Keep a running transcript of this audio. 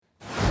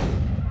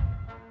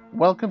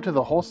Welcome to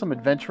the Wholesome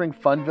Adventuring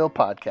Funville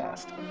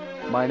podcast.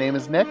 My name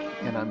is Nick,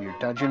 and I'm your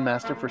Dungeon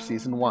Master for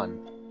Season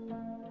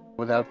 1.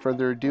 Without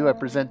further ado, I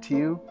present to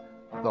you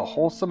the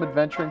Wholesome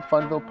Adventuring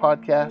Funville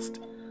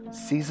podcast,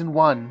 Season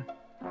 1,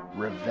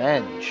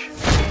 Revenge.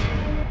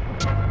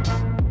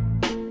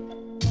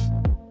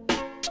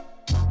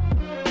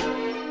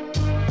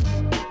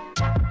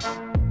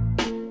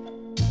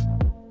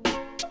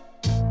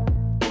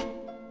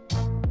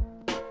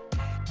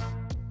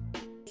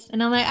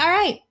 And I'm like, all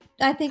right,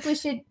 I think we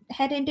should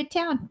head into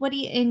town.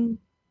 And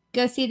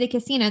go see the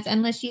casinos,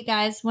 unless you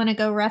guys want to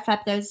go rough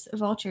up those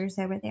vultures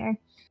over there.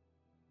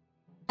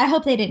 I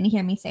hope they didn't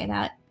hear me say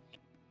that.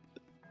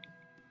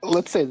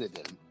 Let's say they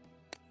did.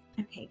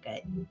 Okay,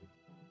 good.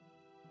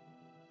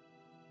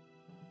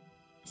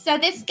 So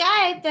this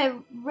guy,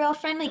 the real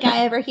friendly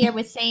guy over here,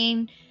 was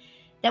saying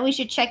that we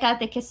should check out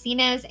the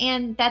casinos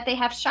and that they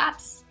have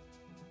shops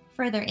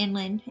further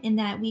inland and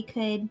that we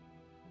could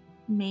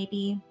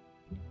maybe,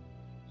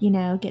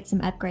 get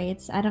some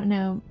upgrades. I don't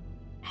know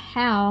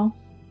how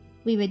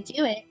we would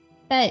do it,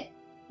 but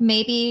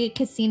maybe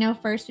casino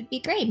first would be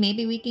great.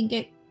 Maybe we can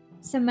get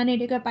some money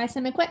to go buy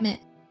some equipment.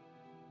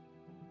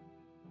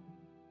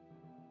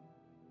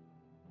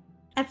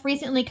 I've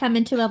recently come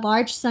into a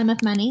large sum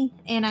of money,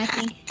 and I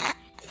think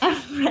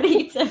I'm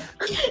ready to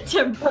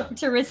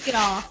risk it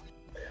all.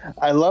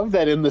 I love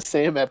that in the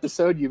same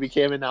episode you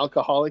became an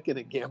alcoholic and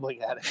a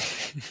gambling addict.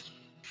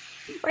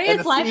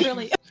 Freya's life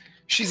really...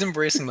 She's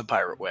embracing the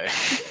pirate way.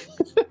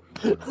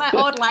 My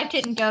old life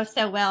didn't go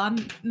so well.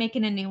 I'm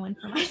making a new one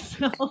for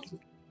myself.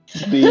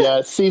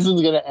 The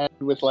season's going to end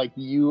with,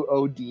 you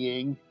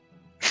ODing.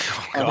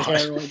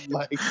 Oh,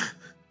 God.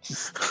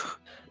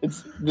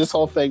 This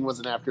whole thing was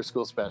an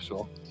after-school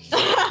special.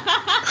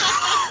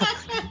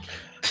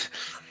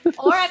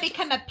 Or I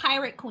become a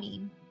pirate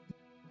queen.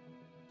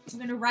 I'm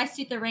going to rise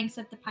through the ranks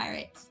of the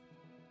pirates.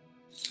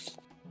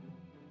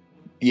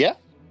 Yeah.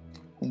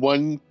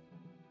 One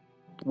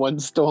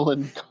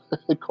stolen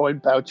coin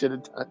pouch at a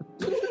time.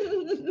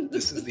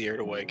 This is the heir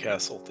to White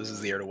Castle. This is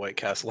the heir to White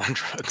Castle on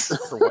drugs.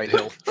 Or White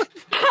Hill.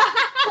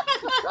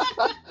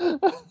 Oh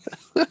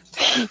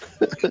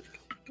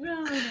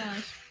my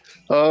gosh.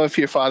 Oh, if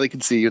your father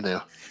could see you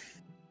now.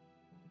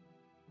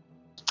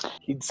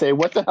 He'd say,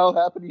 "What the hell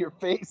happened to your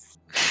face?"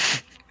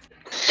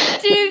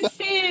 Too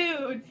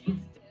soon.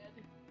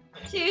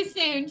 Too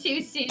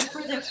soon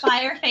for the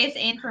fire face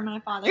and for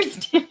my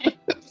father's death.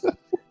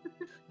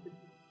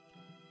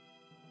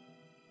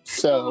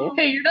 So,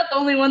 hey, you're not the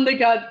only one that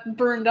got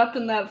burned up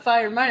in that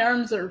fire. My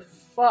arms are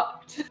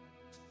fucked.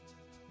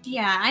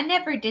 Yeah, I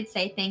never did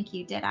say thank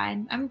you, did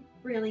I? I'm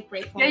really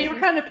grateful. Yeah, you were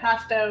kind of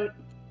passed out.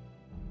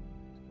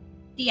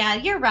 Yeah,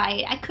 you're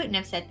right. I couldn't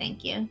have said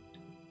thank you.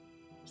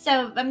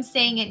 So I'm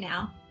saying it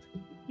now.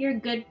 You're a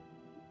good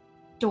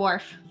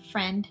dwarf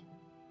friend,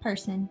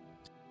 person.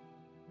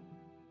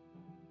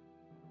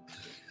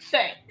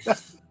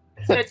 Thanks.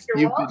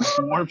 you've been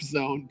dwarf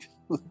zoned.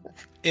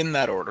 In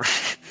that order.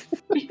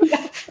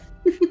 Yeah.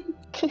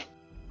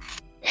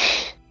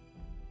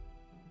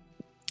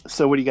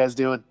 So what are you guys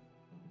doing?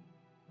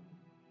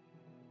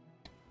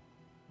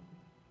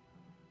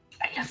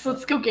 I guess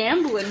let's go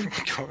gambling.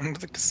 Going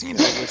to the casino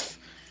with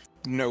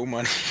no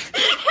money.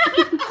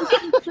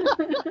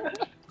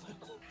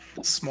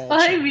 Small.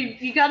 I mean,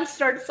 you gotta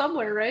start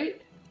somewhere,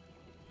 right?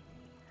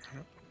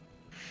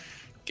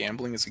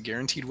 Gambling is a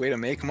guaranteed way to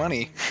make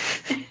money.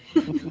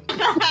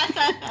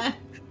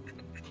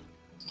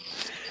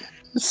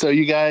 So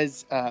you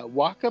guys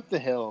walk up the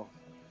hill,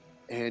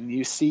 and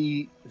you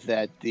see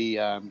that the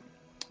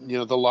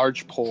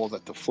large pole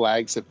that the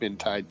flags have been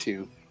tied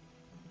to.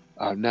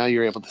 Now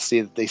you're able to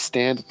see that they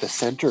stand at the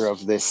center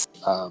of this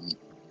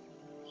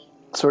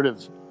sort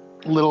of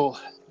little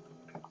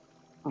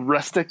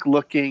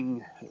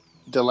rustic-looking,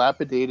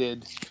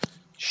 dilapidated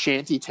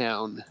shanty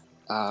town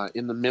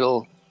in the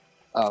middle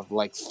of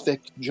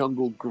thick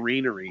jungle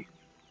greenery.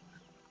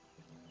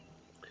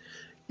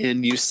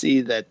 And you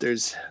see that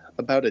there's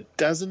about a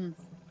dozen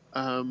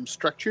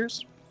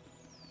structures,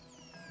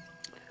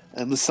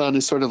 and the sun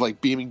is sort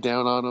of beaming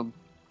down on them.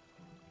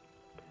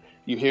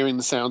 You're hearing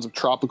the sounds of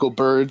tropical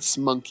birds,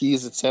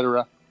 monkeys,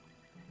 etc.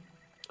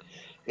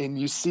 And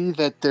you see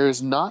that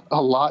there's not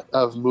a lot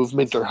of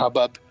movement or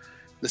hubbub.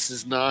 This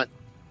is not,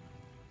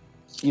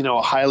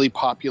 a highly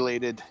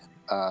populated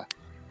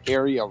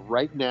area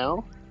right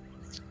now,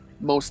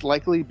 most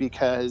likely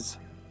because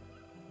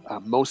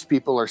most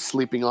people are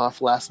sleeping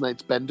off last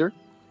night's bender.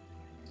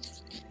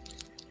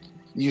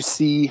 You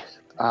see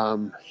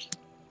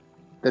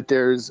that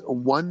there's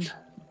one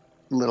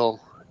little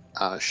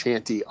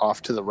shanty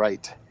off to the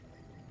right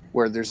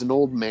where there's an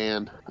old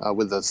man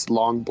with this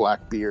long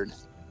black beard,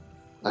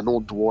 an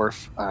old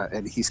dwarf,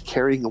 and he's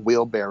carrying a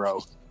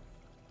wheelbarrow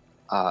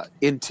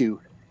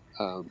into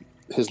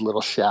his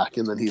little shack,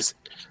 and then he's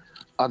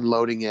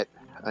unloading it.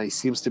 He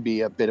seems to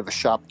be a bit of a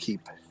shopkeep.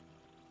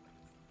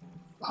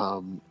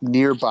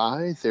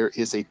 Nearby, there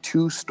is a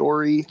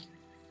 2-story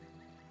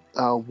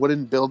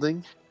wooden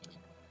building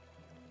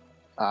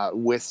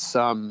with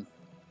some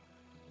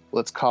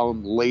let's call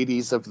them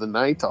ladies of the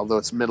night, although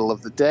it's middle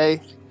of the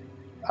day,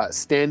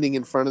 standing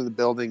in front of the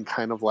building,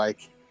 kind of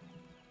like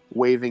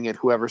waving at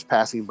whoever's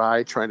passing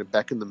by, trying to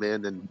beckon them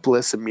in, and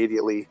Bliss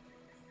immediately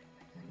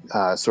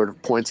sort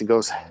of points and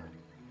goes,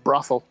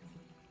 "Brothel."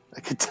 I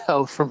could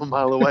tell from a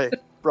mile away.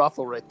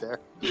 Brothel right there.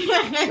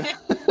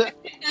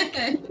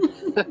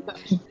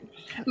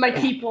 My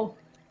people.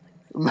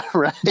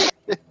 Right?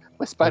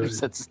 My spider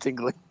sense is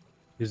tingling.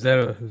 Is that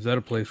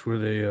a place where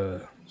they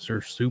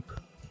serve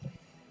soup?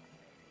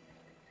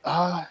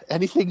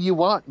 Anything you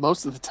want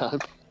most of the time.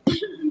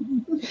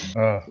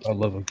 I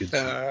love a good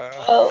soup.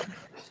 Well,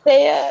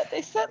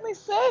 they certainly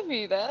serve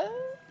you there.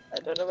 I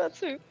don't know about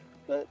soup,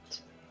 but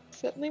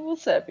certainly will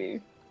serve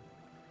you.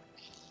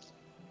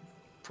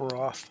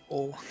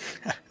 Brothel.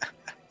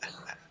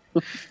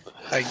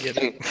 I get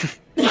it.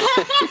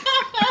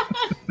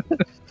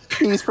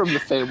 He's from the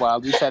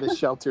Feywild. He's had a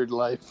sheltered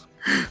life.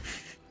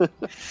 And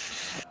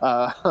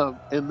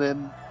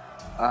then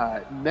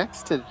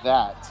next to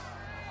that,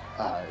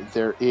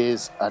 there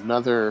is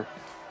another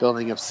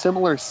building of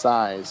similar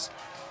size,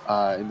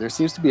 and there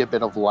seems to be a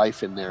bit of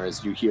life in there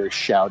as you hear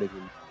shouting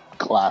and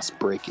glass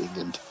breaking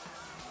and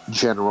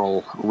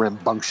general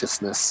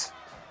rambunctiousness.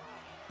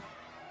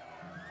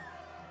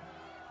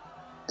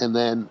 And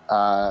then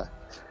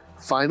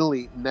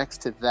finally,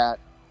 next to that,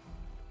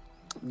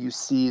 you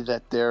see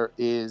that there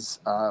is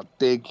a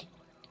big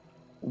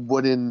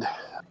wooden,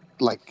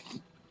 like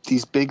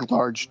these big,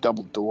 large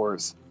double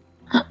doors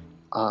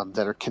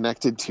that are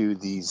connected to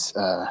these,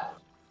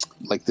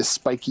 like this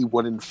spiky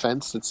wooden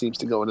fence that seems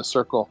to go in a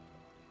circle,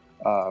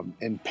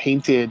 and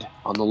painted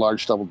on the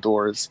large double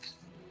doors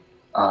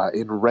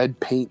in red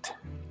paint.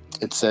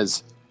 It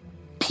says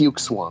Puke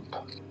Swamp.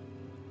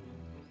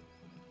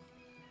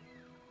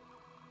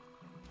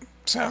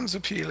 Sounds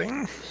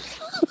appealing.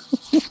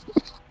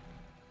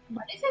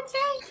 What does it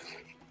say?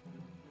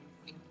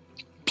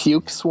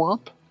 Puke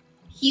Swamp?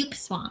 Puke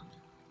swamp.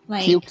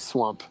 Like Puke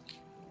Swamp.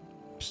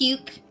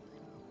 puke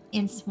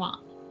in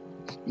swamp.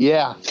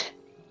 Yeah.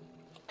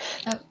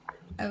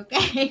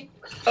 Okay.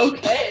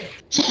 Okay.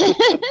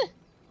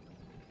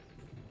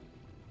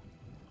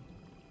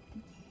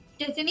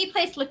 Does any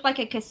place look like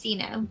a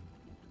casino?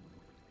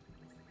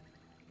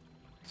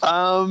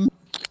 Um.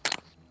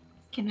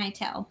 Can I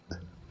tell?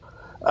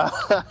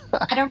 I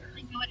don't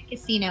really know what a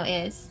casino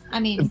is. I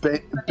mean,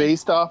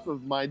 Based off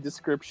of my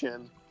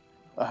description,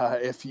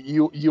 if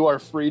you are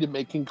free to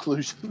make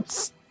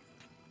conclusions.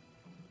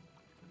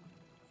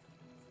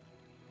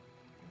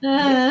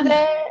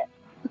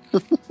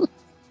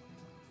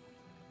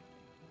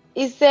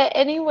 Is there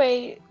any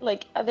way,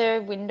 like, are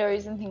there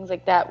windows and things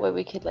like that where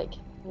we could, like,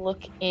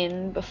 look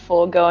in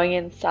before going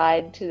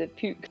inside to the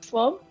Puke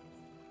Swamp?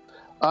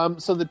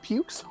 So the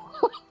Puke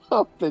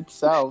Swamp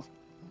itself,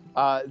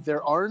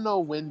 there are no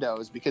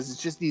windows because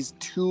it's just these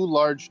two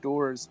large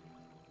doors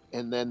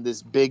and then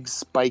this big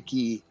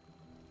spiky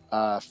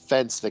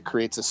fence that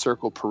creates a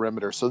circle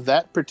perimeter. So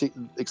that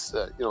particular,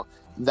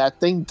 that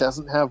thing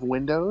doesn't have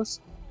windows.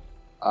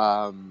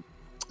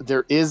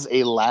 There is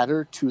a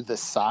ladder to the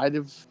side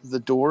of the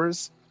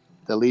doors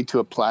that lead to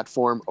a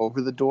platform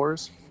over the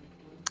doors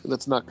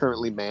that's not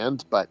currently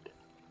manned, but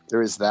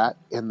there is that.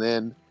 And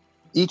then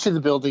each of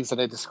the buildings that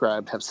I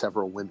described have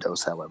several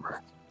windows,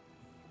 however.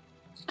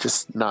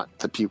 Just not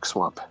the Puke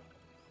Swamp.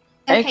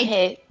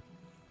 Okay.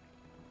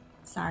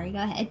 Sorry, go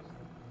ahead.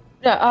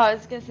 No, I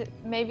was gonna say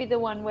maybe the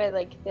one where,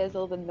 like, there's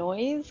all the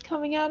noise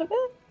coming out of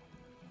it.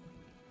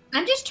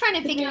 I'm just trying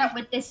to figure out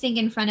what this thing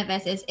in front of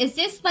us is. Is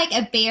this like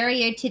a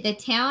barrier to the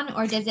town,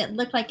 or does it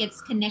look like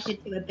it's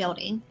connected to a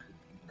building?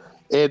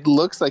 It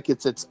looks like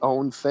it's its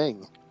own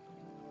thing.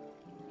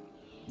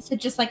 So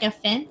just like a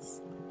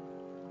fence?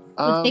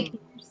 With big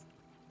ears?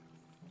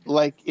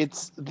 Like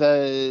it's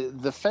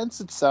the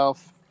fence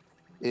itself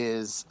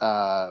is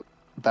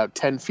about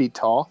 10 feet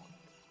tall.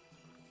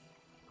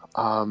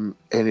 And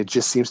it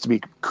just seems to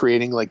be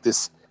creating like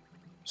this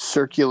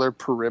circular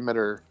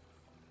perimeter,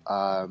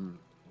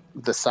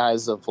 the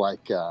size of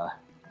like a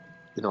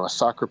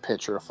soccer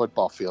pitch or a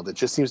football field. It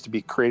just seems to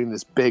be creating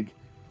this big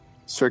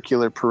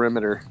circular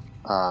perimeter,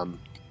 and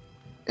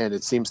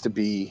it seems to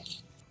be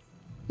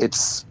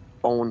its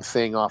own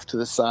thing off to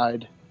the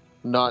side,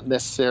 not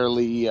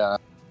necessarily an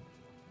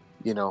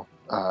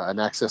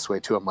access way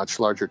to a much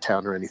larger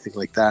town or anything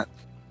like that.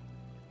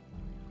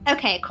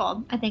 Okay,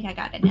 cool. I think I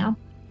got it now.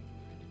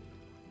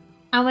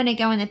 I want to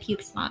go in the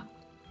Puke Swamp.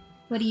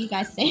 What do you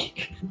guys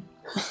think?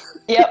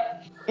 Yep.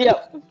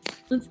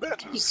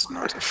 That is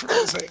not a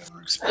phrase I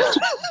ever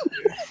expected.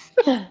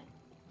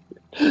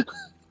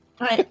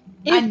 But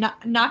I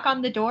knock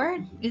on the door.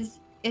 Is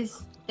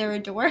there a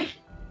door?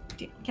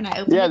 Can I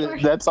open the door?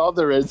 Yeah, that's all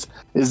there is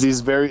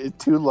these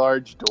two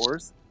large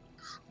doors.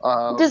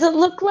 Does it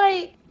look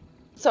like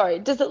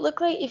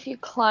if you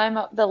climb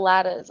up the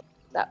ladders,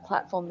 that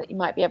platform, that you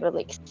might be able to,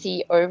 like,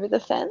 see over the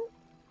fence?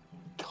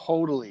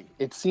 Totally.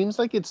 It seems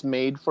like it's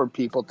made for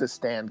people to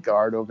stand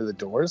guard over the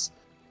doors.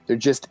 There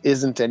just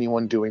isn't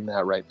anyone doing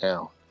that right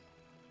now.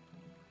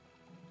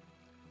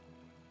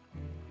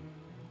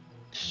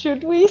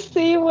 Should we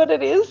see what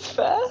it is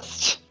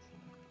first?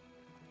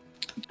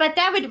 But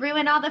that would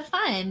ruin all the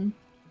fun.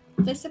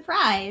 It's a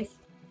surprise.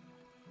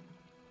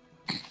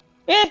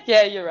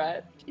 Yeah, you're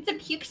right. It's a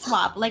puke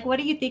swap. Like, what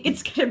do you think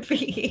it's gonna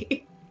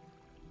be?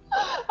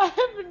 I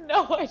have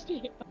no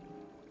idea.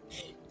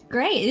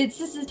 Great. It's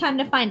just the time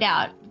to find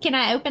out. Can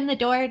I open the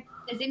door?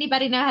 Does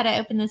anybody know how to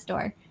open this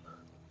door?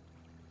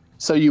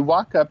 So you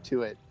walk up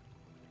to it,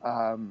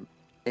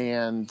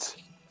 and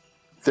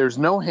there's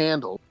no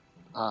handle.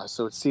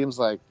 So it seems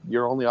like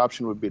your only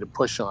option would be to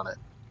push on it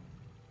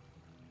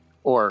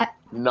or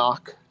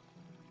knock.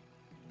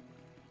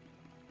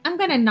 I'm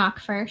gonna knock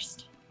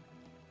first.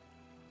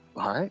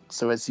 All right.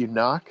 So as you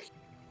knock,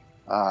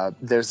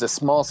 there's a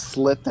small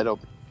slit that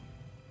opens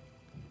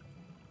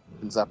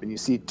up, and you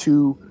see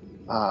two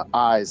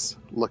eyes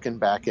looking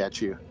back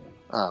at you.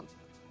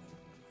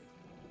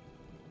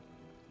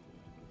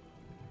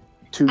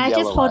 Two I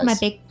yellow just hold my eyes.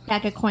 big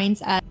bag of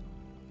coins up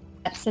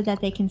so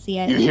that they can see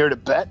You it. here to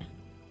bet?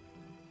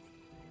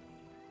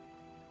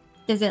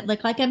 Does it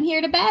look like I'm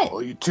here to bet?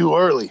 Well, you're too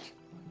early.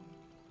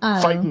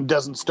 Oh. Fighting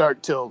doesn't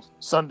start till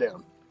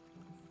sundown.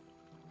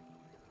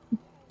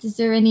 Is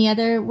there any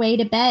other way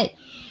to bet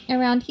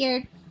around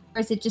here? Or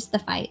is it just the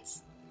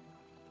fights?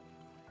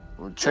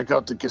 Well, check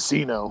out the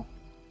casino.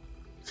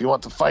 If you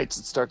want the fights,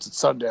 it starts at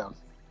sundown.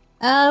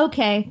 Oh,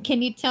 okay.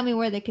 Can you tell me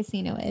where the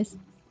casino is?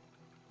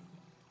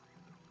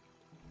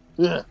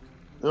 Yeah,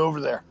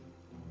 over there.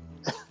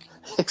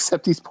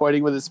 Except he's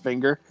pointing with his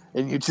finger,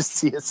 and you just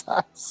see his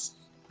eyes.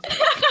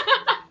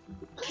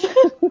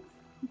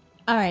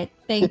 All right.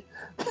 Thanks.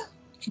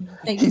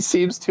 He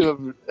seems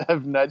to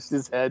have nudged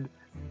his head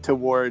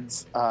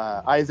towards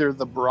either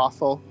the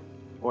brothel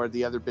or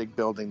the other big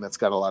building that's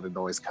got a lot of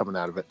noise coming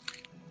out of it.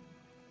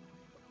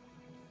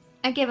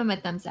 I give him a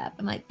thumbs up.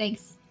 I'm like,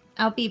 thanks.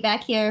 I'll be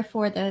back here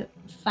for the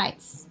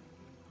fights.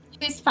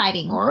 Who's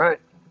fighting? All right.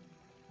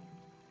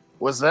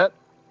 What's that?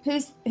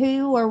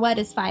 Who or what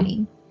is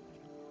fighting?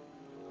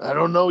 I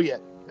don't know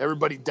yet.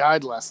 Everybody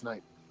died last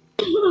night.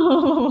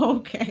 Oh,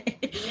 okay.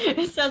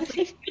 It sounds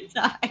like a good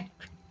time.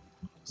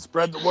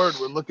 Spread the word.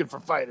 We're looking for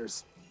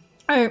fighters.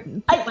 Or,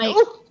 like,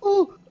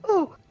 Ooh.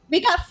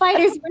 we got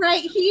fighters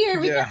right here.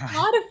 We Yeah. got a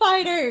lot of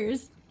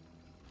fighters.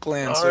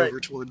 Glance All right. over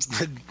towards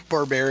the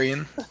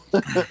barbarian.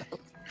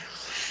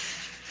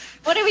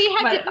 What do we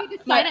have My, to do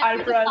to my sign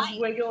up for the eyebrows fight?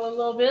 wiggle a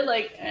little bit,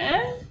 like,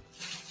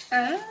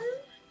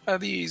 Are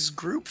these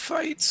group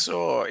fights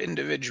or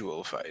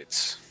individual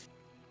fights?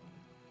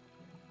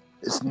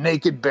 It's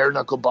naked bare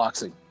knuckle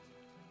boxing.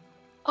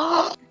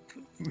 Oh,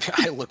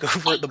 I look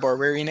over at the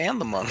barbarian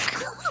and the monk.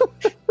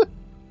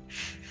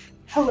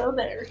 hello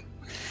there.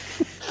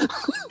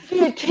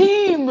 be a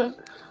team.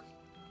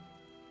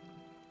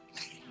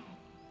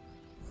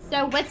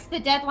 So what's the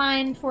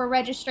deadline for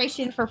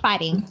registration for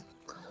fighting?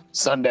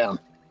 Sundown.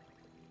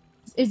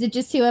 Is it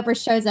just whoever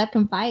shows up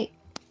can fight?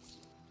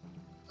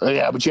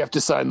 Yeah, but you have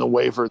to sign the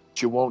waiver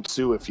that you won't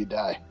sue if you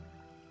die.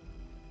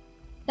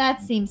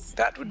 That seems...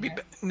 That would be...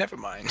 Never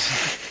mind.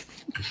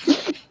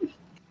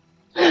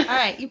 All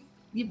right,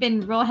 you've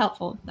been real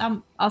helpful.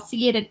 I'll see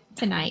you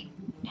tonight.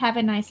 Have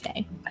a nice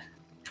day.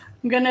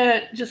 I'm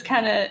gonna just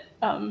kind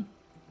of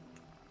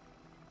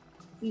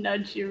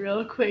nudge you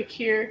real quick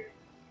here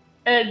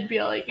and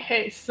be like,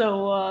 hey,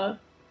 so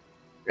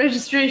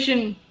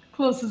registration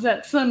closes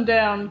at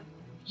sundown.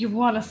 You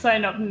want to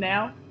sign up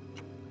now?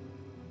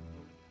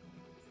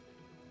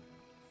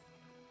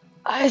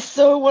 I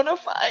so want to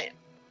fight.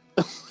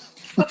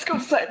 Let's go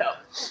sign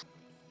up.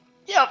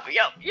 Yep.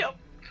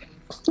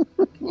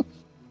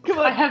 Come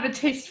I on. have a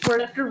taste for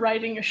it after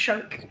riding a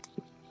shark.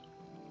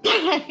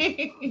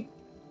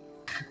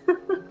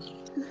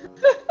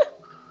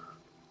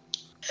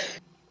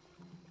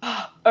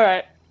 All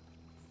right.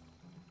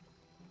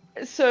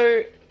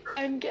 So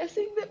I'm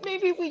guessing that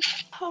maybe we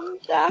come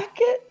back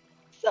at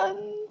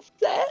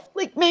sunset.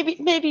 Like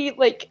maybe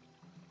like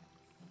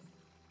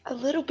a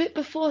little bit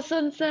before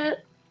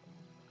sunset.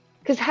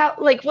 Because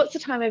what's the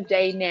time of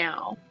day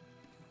now?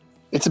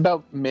 It's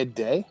about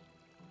midday.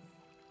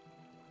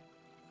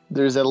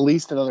 There's at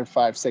least another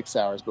 5-6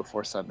 hours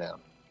before sundown.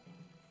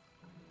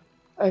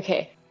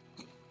 Okay.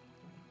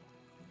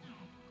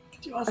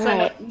 Do you want to sign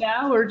Alright. up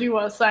now or do you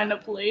want to sign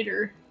up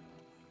later?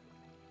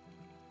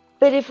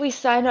 But if we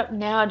sign up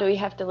now, do we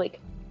have to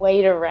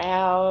wait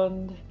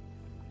around?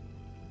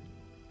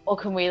 Or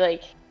can we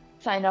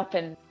sign up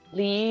and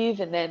leave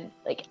and then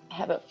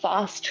have a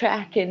fast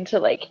track into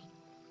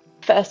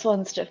first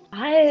ones to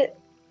fight?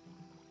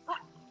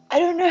 I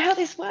don't know how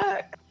this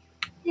works.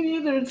 Me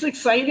neither. It's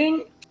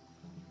exciting.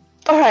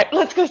 All right,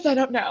 let's go sign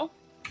up now.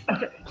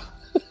 Okay.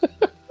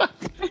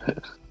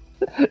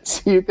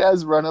 So you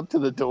guys run up to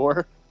the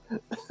door,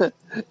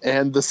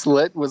 and the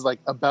slit was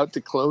about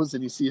to close,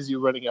 and he sees you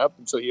running up,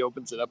 and so he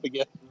opens it up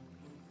again.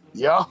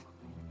 Yeah.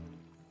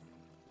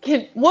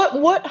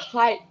 What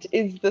height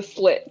is the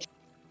slit?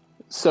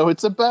 So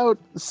it's about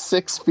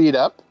 6 feet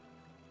up.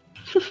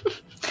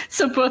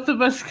 So both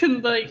of us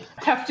can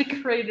have to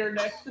crane our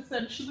necks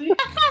essentially.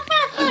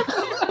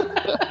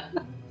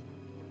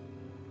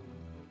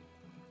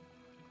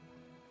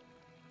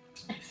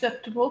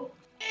 acceptable.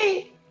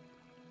 Hey.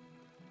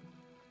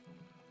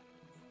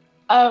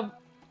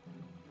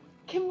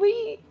 Can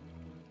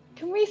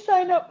we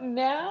sign up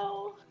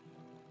now?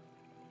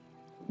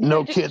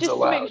 No Just- kids just to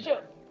allowed. make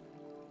sure.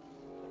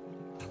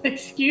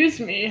 Excuse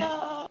me.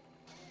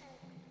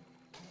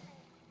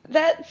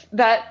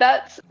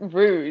 That's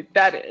rude.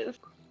 That is.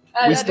 We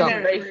That's stopped-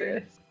 very Racist.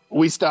 rude.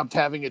 We stopped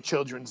having a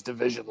children's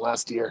division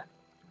last year.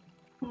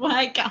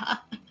 My God.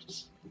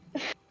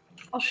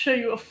 I'll show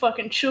you a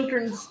fucking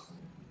children's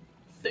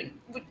thing.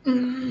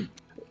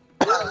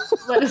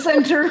 Let us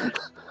enter.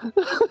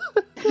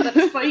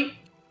 Let's fight.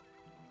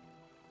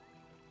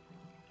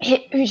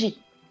 Hey, Uji,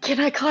 can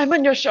I climb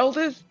on your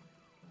shoulders?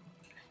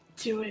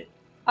 Do it.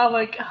 I'll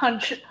like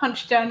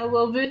hunch down a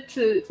little bit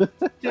to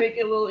make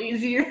it a little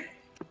easier.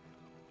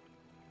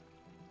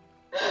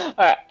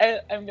 Alright,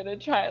 I'm gonna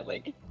try and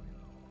like,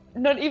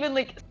 not even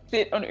like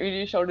sit on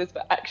Uji's shoulders,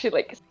 but actually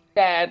like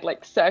stand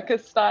like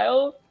circus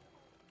style.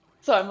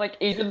 So I'm like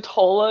even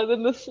taller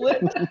than the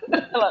slit, and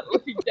like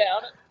looking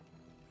down.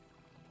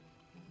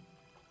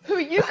 Who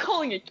are you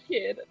calling a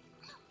kid?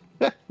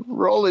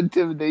 Roll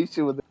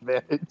intimidation with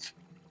advantage.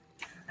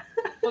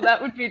 Well,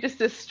 that would be just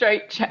a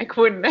straight check,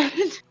 wouldn't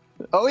it?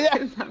 Oh yeah,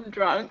 Because I'm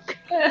drunk.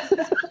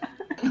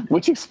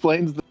 which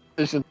explains the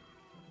decision.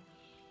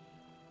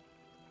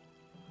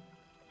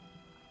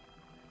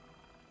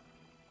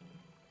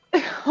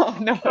 Oh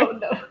no, Oh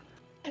no.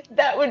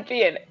 that would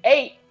be an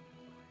 8.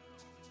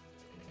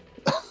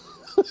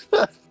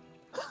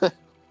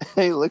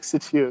 He looks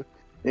at you.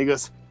 And he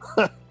goes,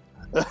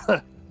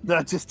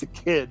 "Not just a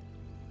kid,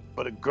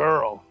 but a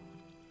girl."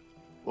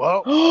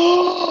 Well,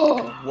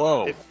 Whoa.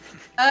 Oh.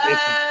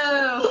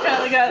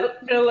 Kind of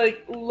gotta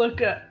like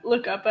look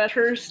up at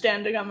her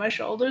standing on my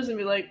shoulders and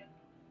be like,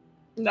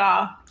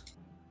 nah,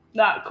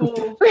 not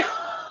cool.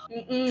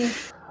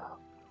 Mm-mm.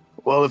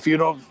 well, if you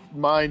don't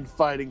mind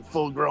fighting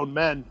full-grown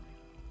men,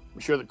 I'm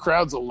sure the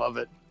crowds will love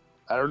it.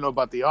 I don't know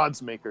about the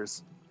odds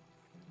makers.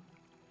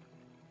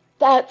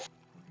 That's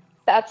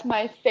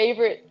my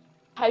favorite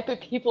type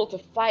of people to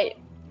fight.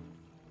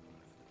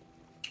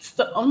 It's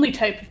the only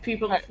type of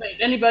people to fight.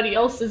 Anybody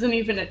else isn't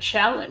even a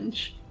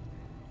challenge.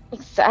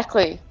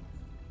 Exactly.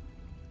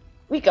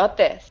 We got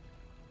this.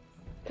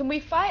 Can we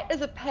fight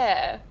as a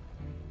pair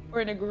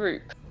or in a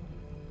group?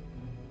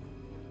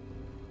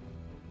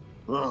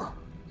 Well,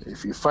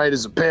 if you fight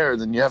as a pair,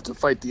 then you have to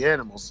fight the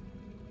animals.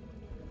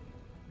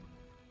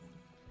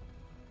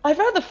 I'd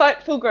rather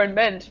fight full-grown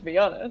men, to be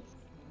honest.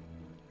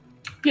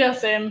 Yeah,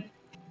 same.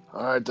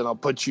 All right, then I'll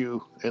put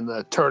you in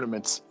the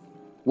tournaments.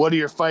 What are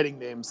your fighting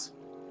names?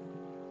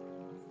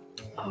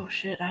 Oh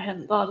shit, I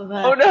hadn't thought of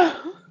that. Oh no!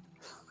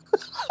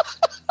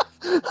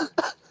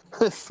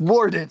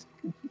 Thwarted.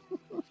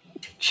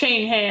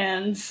 Chain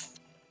hands.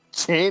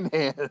 Chain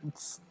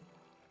hands.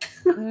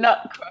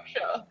 Nut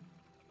crusher.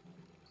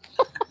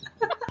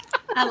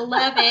 I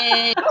love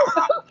it.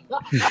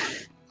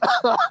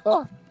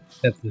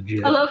 That's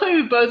legit. I love how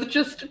we both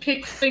just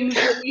pick things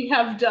that we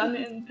have done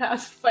in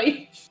past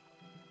fights.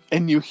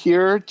 And you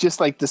hear just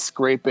like the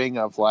scraping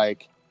of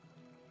like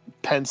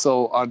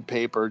pencil on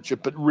paper,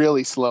 but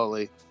really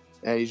slowly.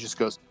 And he just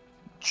goes,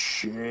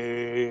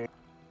 chain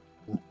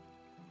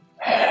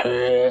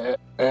hand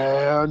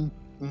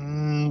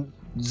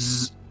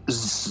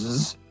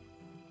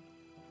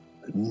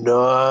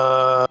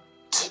nut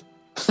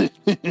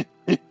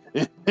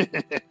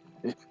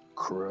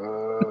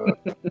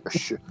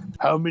crusher.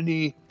 How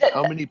many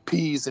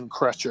peas in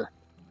crusher?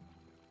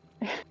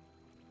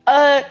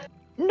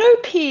 No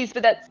P's,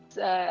 but that's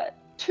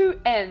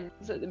 2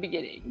 N's at the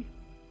beginning.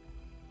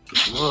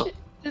 Ugh,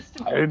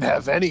 Just I didn't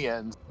have any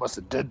ends. Must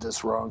have did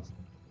this wrong.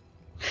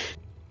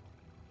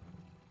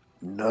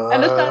 Nut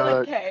and a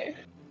silent K.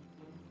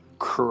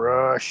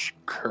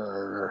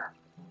 crusher.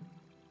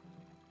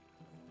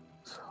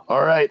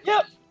 All right.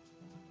 Yep.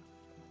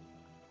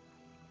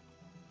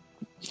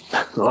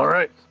 All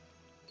right.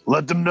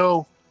 Let them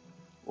know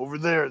over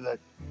there that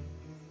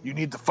you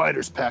need the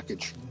fighter's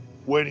package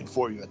waiting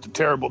for you at the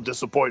terrible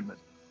disappointment.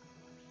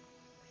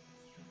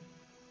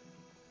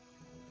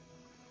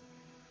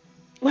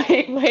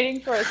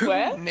 Waiting for us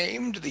where?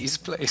 Named these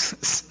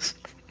places.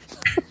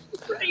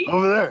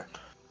 Over there.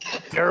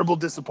 Terrible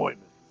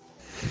disappointment.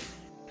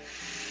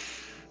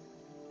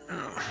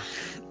 Oh,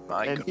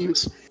 my And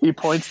goodness. he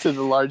points to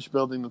the large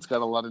building that's got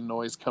a lot of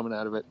noise coming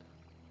out of it.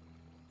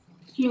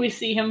 Can we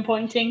see him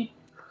pointing?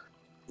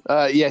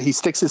 Yeah, he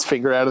sticks his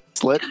finger out of the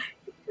slit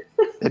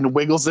and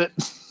wiggles it.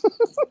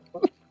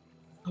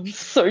 I'm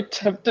so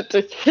tempted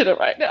to hit it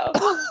right now.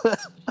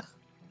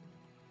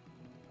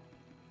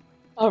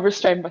 I'll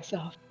restrain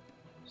myself.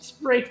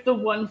 Just break the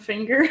one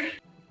finger.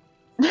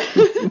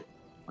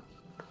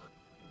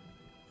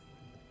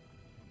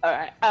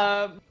 Alright,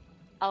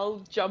 I'll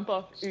jump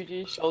off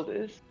Uji's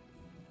shoulders.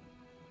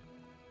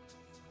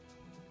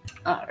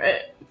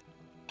 Alright.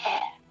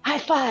 High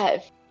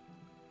five!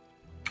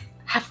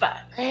 High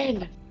five.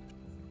 Man.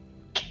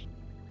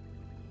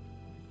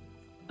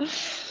 Oh,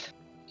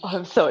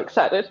 I'm so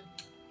excited.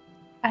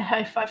 I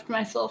high-fived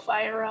myself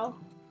IRL.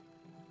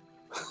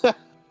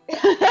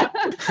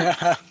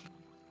 I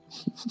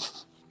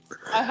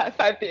high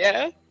five the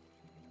air.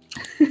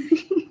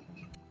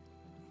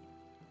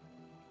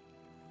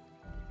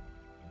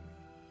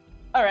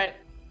 All right.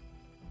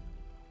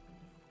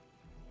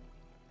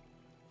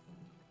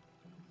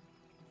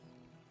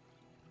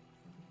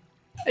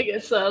 I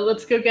guess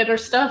let's go get our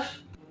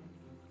stuff.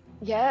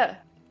 Yeah.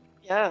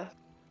 Yeah.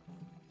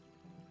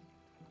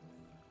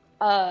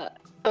 So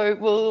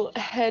we'll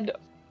head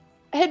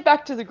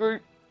back to the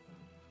group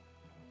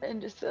and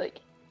just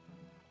like,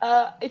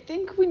 I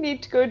think we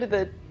need to go to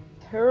the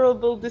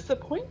terrible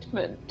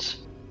disappointment.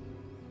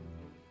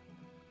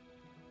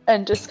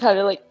 And just kind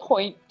of like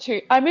point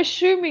to, I'm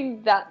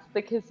assuming that's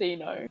the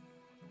casino.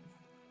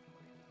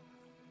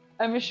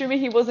 I'm assuming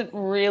he wasn't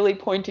really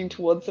pointing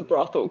towards the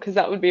brothel, because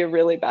that would be a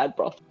really bad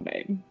brothel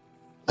name.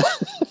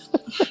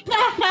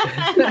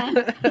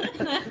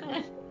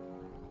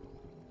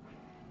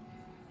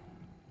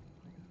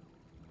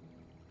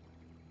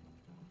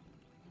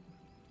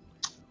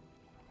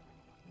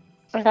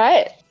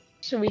 Alright.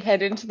 Should we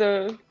head into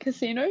the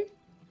casino?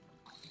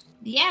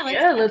 Yeah,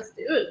 Let's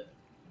do it.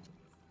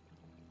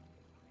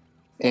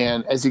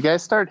 And as you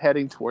guys start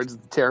heading towards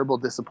the terrible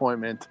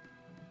disappointment,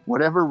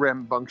 whatever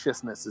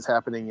rambunctiousness is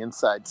happening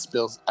inside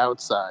spills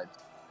outside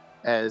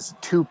as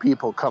two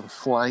people come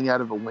flying out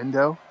of a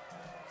window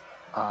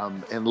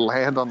and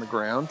land on the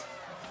ground.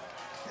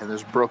 And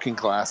there's broken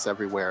glass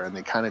everywhere, and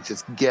they kind of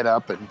just get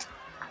up and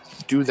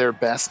do their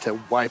best to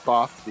wipe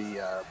off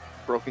the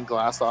broken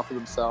glass off of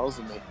themselves,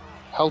 and they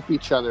help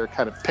each other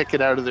kind of pick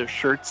it out of their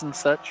shirts and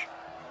such.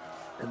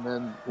 And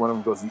then one of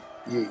them goes,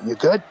 you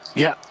good?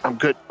 Yeah, I'm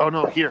good. Oh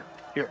no, here.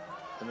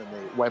 And then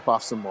they wipe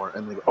off some more,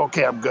 and they go,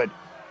 okay, I'm good.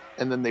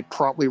 And then they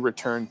promptly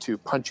return to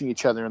punching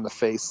each other in the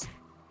face,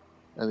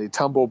 and they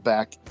tumble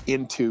back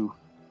into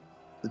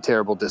the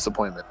terrible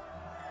disappointment.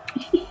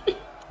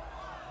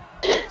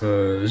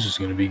 This is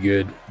gonna be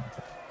good.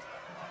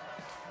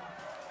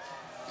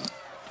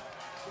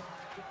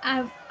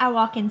 I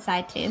walk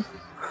inside too.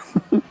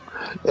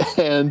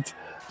 And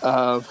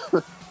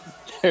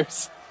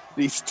there's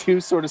these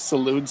two sort of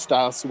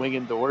saloon-style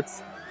swinging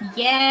doors.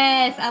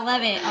 Yes, I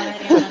love it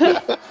already. I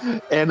love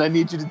it. And I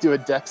need you to do a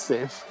dex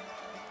save.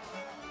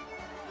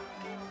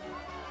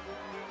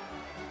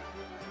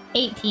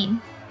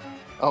 18.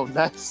 Oh,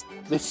 nice.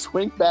 They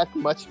swing back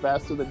much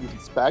faster than you'd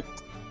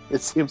expect.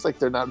 It seems like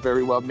they're not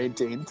very well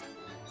maintained.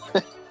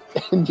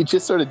 And you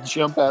just sort of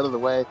jump out of the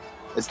way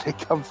as they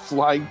come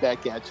flying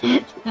back at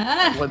you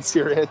once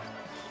you're in.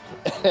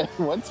 And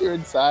once you're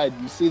inside,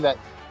 you see that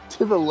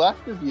to the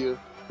left of you,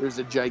 there's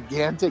a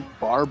gigantic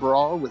bar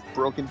brawl with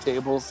broken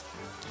tables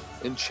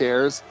and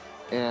chairs,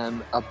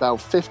 and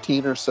about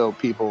 15 or so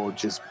people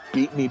just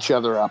beating each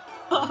other up.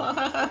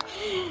 I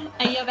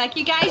yell back,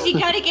 you guys, you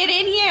gotta get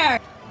in here.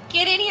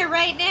 Get in here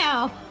right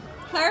now.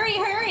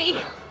 Hurry.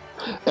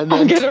 And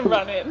I'm then gonna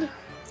run in.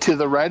 to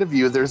the right of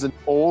you, there's an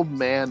old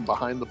man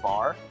behind the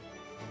bar.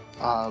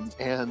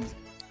 And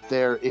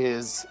there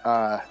is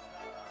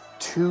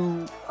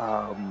two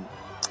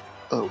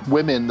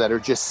women that are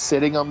just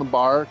sitting on the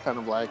bar, kind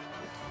of like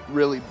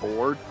really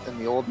bored. And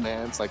the old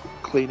man's like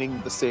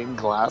cleaning the same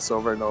glass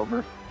over and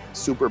over,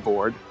 super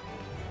bored.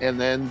 And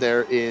then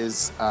there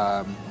is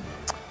a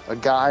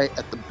guy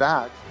at the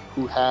back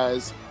who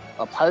has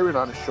a pirate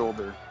on his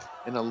shoulder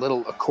and a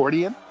little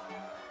accordion.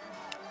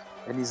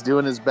 And he's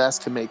doing his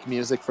best to make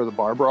music for the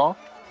bar brawl.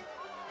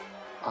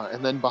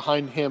 And then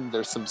behind him,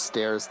 there's some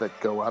stairs that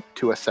go up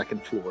to a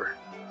second floor.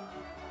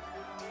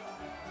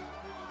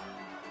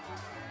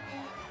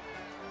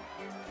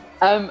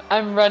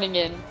 I'm running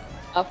in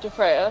after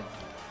Freya.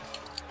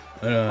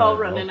 I'll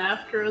run in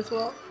after as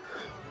well.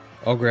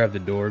 I'll grab the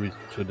door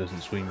so it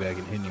doesn't swing back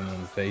and hit you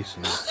on the face,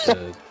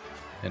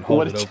 and hold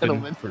What it a open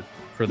gentleman.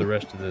 for the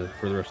rest of the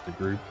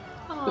group.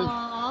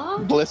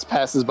 Aww. Bliss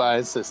passes by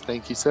and says,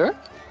 "Thank you, sir."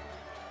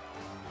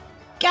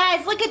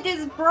 Guys, look at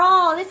this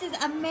brawl. This is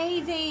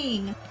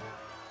amazing.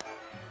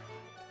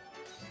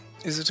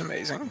 Is it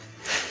amazing?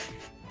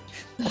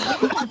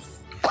 Yes.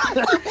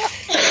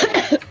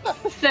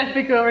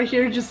 Sephic over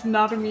here just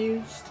not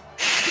amused.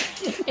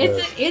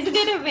 Isn't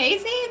it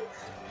amazing?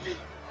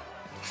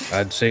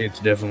 I'd say it's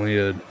definitely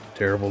a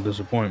terrible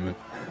disappointment.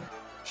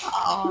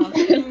 Oh,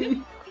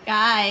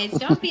 guys,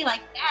 don't be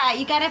like that.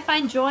 You gotta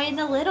find joy in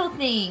the little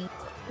things.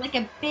 Like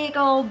a big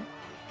old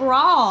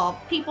brawl.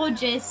 People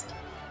just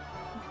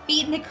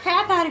beating the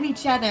crap out of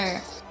each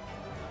other.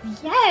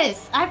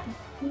 Yes, I've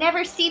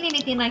never seen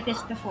anything like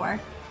this before.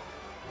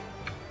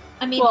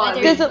 I mean, Well,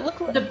 whether Does it look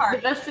like The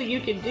best thing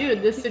you can do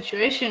in this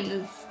situation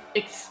is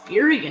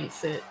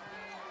experience it.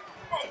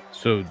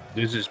 So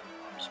this is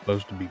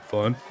supposed to be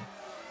fun.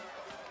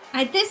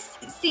 this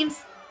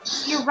seems.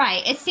 You're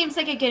right. It seems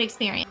like a good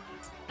experience.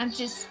 I'm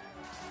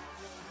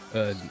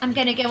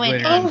gonna go in.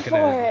 Wait, go I'm for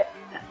gonna- it?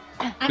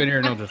 Go in here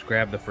and I'll just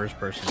grab the first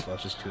person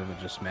closest to him and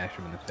just smash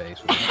him in the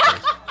face with my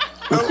face.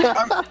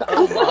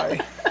 Oh my.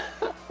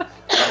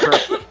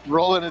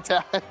 Roll an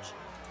attack.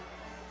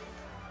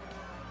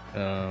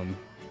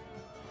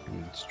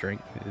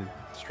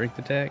 Strength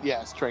attack.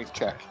 Yeah, strength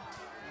check.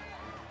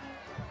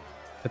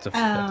 That's a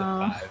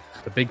Oh. 5.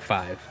 A big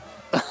 5.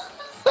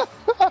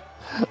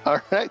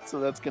 All right, so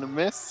that's gonna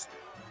miss,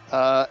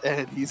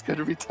 and he's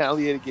gonna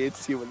retaliate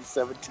against you with a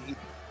 17.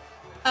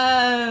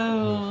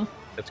 Oh.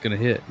 That's gonna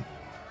hit.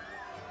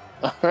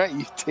 All right,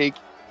 you take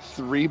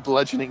 3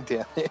 bludgeoning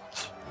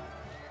damage.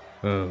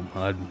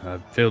 I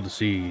failed to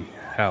see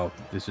how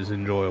this is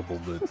enjoyable,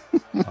 but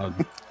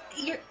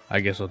You're I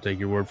guess I'll take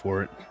your word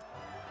for it.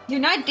 you're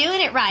not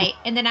doing it right.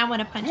 And then I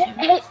want to punch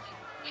him.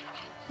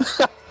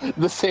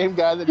 The same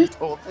guy that he's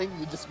holding,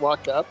 you just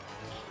walk up,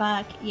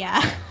 Fuck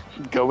yeah.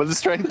 go with a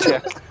strength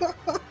check.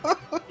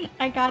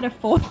 I got a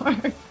 4.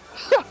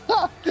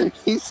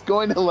 He's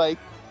going to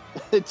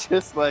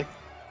just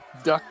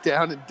duck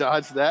down and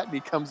dodge that, and he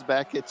comes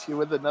back at you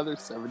with another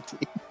 17.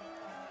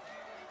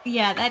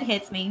 Yeah, that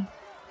hits me.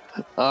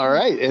 All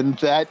right, and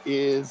that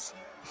is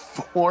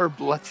 4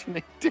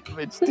 bludgeoning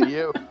damage to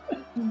you.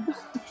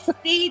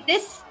 See,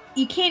 this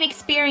you can't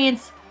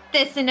experience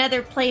this in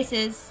other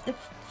places. It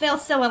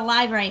feels so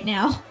alive right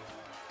now.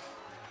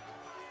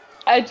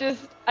 I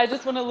just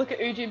want to look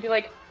at Uji and be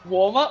like,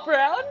 warm up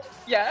round?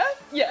 Yeah,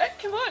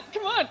 come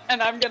on.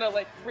 And I'm gonna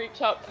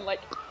reach up and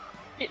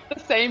hit the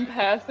same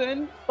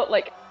person, but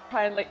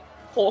try and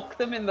fork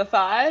them in the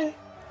thigh.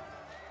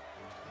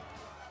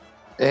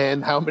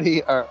 And how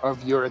many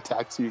of your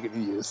attacks are you going to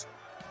use?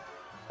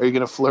 Are you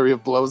going to flurry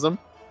of blows them?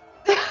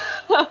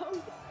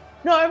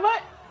 No, I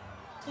might.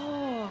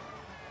 Oh,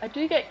 I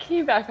do get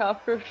key back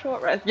after a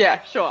short rest.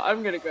 Yeah, sure,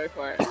 I'm gonna go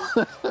for it.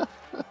 All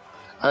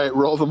right,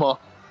 roll them all.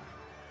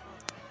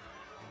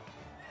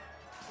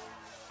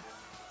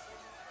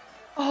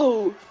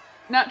 Oh,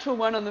 natural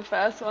 1 on the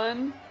first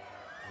one,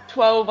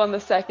 12 on the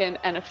second,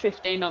 and a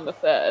 15 on the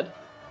third.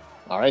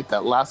 All right,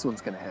 that last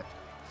one's going to hit.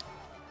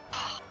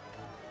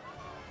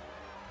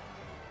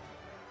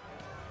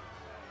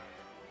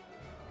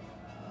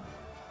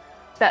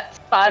 That's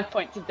 5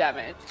 points of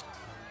damage.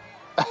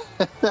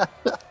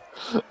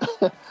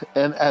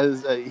 And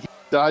as he's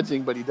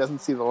dodging, but he doesn't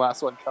see the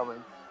last one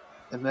coming.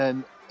 And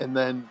then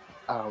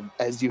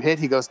as you hit,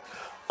 he goes,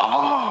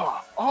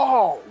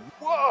 whoa,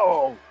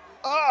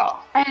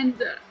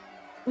 And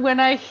when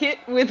I hit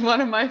with one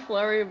of my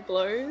flurry of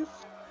blows,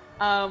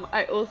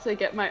 I also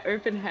get my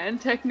open hand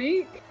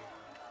technique.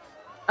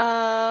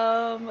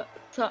 So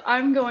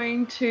I'm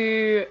going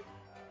to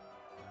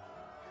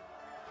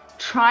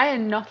try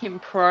and knock him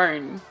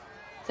prone.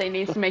 So he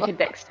needs to make a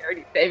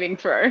dexterity saving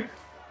throw.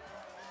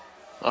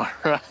 All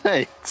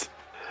right.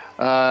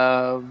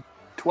 12.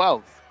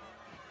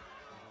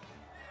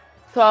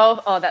 12.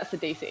 Oh, that's the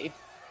DC.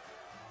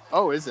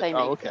 Oh, is it? Same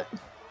Oh, AC. okay.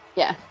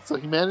 Yeah. So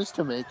he managed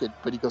to make it,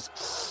 but he goes,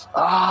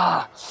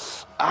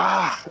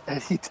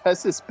 and he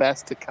does his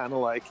best to kind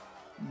of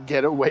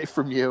get away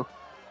from you.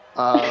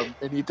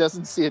 And he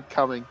doesn't see it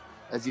coming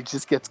as he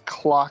just gets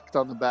clocked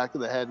on the back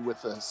of the head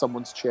with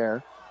someone's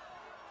chair,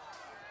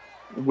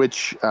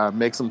 which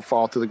makes him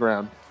fall to the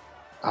ground,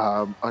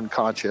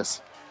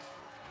 unconscious.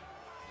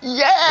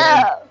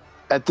 Yeah! And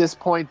at this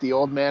point, the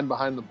old man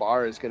behind the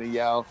bar is going to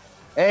yell,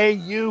 "Hey,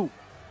 you,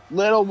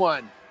 little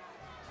one,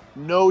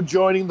 no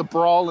joining the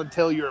brawl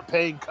until you're a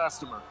paying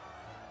customer."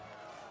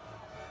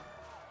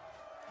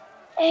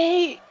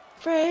 Hey,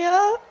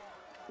 Freya?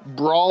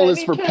 Brawl is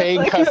Any for chance paying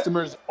I could-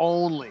 customers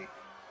only.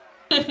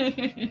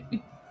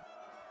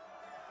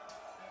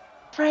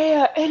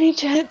 Freya, any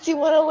chance you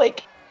want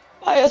to,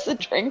 buy us a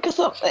drink or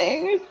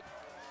something?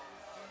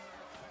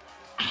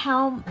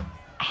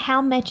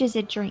 How much is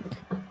a drink?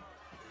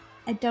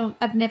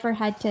 I've never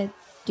had to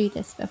do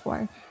this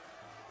before.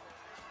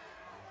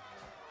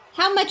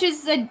 How much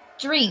is a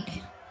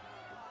drink?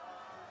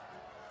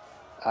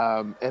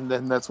 And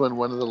then that's when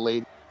one of the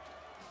ladies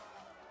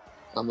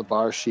on the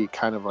bar, she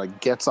kind of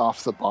gets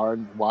off the bar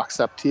and walks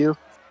up to you.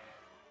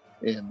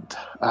 And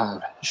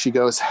she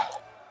goes,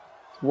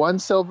 1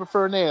 silver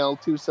for an ale,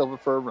 2 silver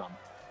for a rum.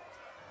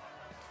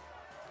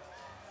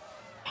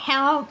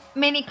 How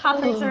many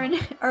coppers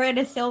are in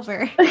a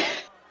silver?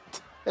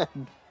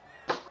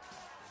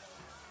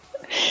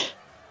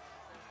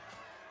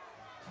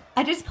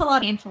 I just pull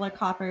out a handful of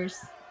coppers,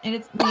 and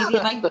it's maybe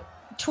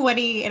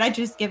 20, and I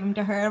just give them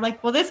to her. I'm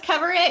like, will this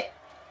cover it?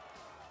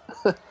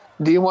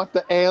 Do you want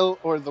the ale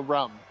or the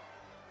rum?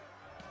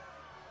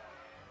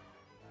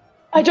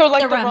 I don't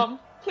like The the rum. rum.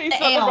 Please, The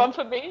not the ale. rum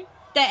for me.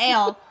 The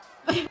ale.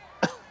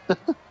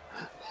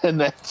 And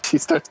then she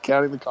starts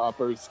counting the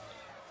coppers,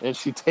 and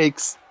she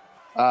takes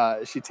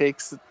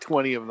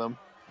 20 of them,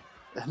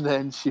 and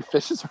then she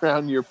fishes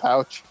around your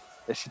pouch,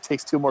 and she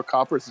takes 2 more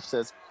coppers and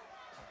says,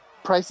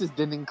 "Prices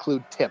didn't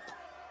include tip."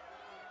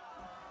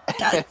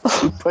 And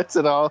she puts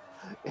it all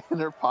in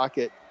her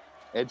pocket,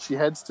 and she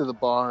heads to the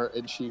bar,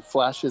 and she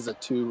flashes a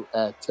 2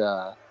 at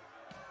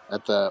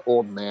the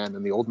old man,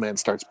 and the old man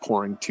starts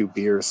pouring 2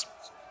 beers,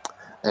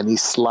 and he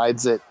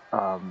slides it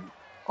on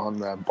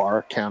the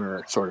bar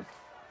counter, sort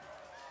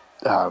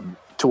of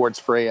towards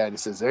Freya, and he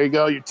says, "There you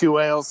go, your 2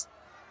 ales.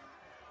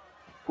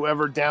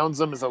 Whoever downs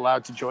them is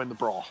allowed to join the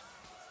brawl."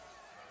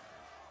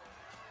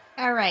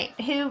 All right.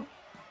 Who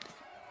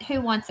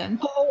wants them?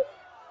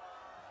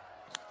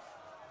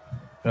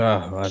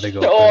 I think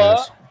I'll Sure.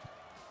 pass.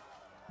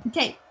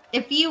 Okay,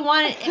 if you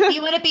want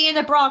to be in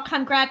the brawl,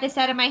 come grab this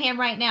out of my hand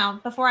right now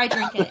before I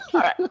drink it.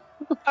 All right. All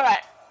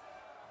right.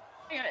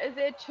 Hang on. Is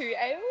there 2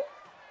 ales?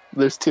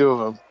 There's 2 of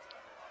them.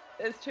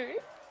 There's 2.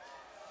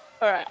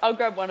 All right. I'll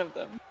grab one of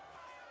them,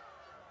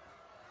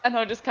 and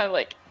I'll just kind of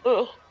like,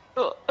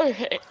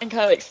 okay, and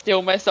kind of like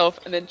still myself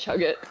and then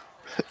chug it.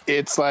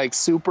 It's like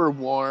super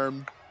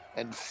warm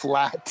and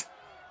flat,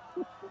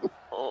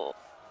 Oh.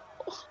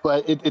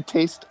 but it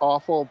tastes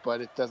awful,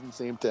 but it doesn't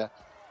seem to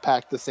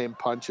pack the same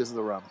punch as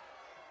the rum.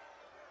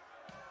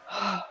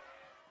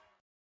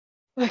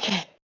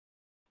 Okay.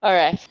 All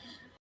right.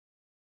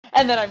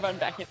 And then I run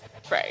back into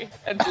the fray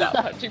and start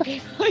punching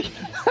people.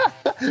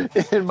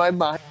 In my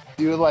mind,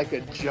 do like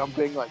a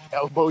jumping like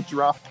elbow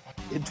drop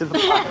into the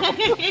pile.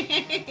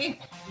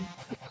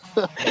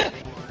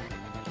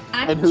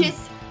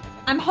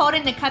 I'm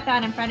holding the cup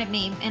out in front of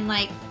me and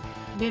like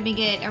moving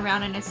it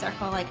around in a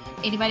circle. Like,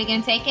 anybody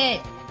gonna take it?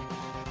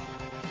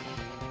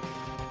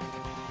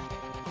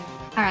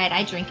 All right,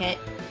 I drink it.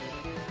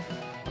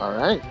 All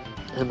right.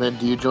 And then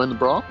do you join the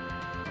brawl?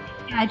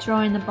 I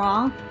join the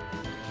brawl.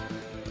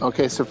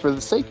 Okay, so for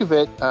the sake of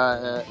it,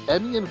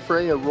 Emmy and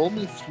Freya, roll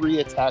me 3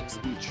 attacks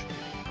each.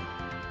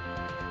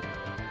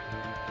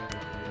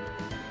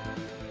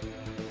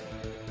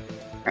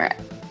 Alright.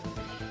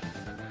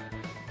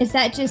 Is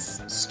that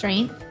just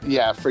strength?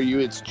 Yeah, for you,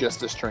 it's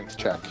just a strength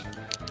check.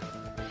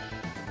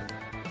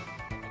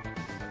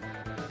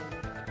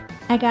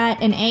 I got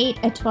an 8,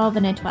 a 12,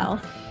 and a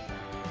 12.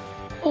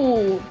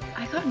 Oh,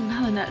 I got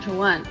another natural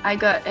one. I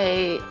got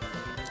a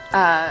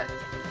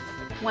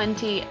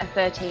 20, a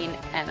 13,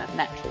 and a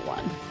natural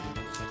one.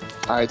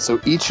 All right, so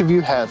each of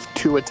you have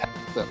 2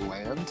 attacks that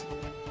land.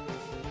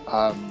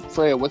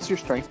 Freya, what's your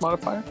strength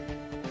modifier?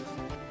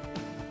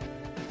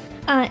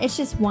 It's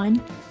just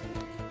 1.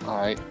 All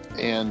right,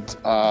 and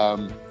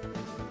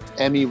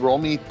Emmy, roll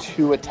me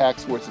 2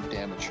 attacks worth of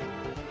damage.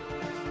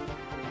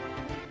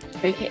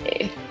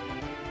 Okay.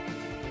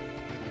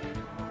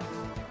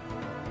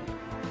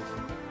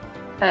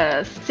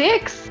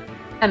 6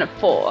 and a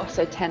 4,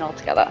 so 10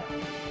 altogether.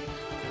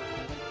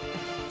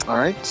 All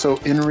right, so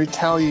in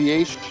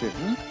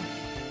retaliation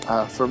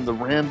from the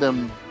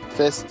random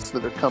fists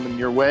that are coming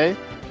your way,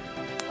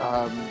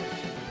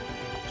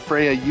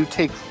 Freya, you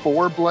take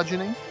 4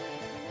 bludgeoning,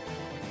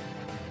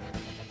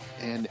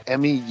 and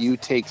Emmy, you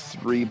take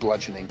 3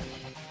 bludgeoning.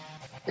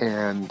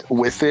 And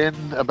within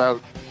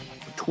about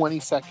 20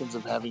 seconds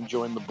of having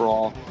joined the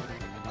brawl,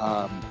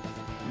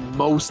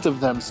 most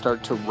of them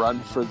start to run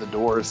for the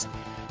doors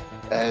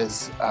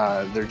as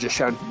they're just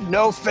shouting,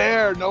 "No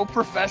fair, no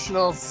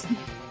professionals."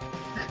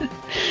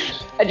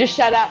 I just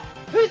shout out,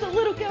 "Who's the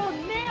little girl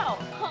now,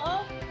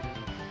 huh?"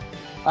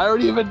 I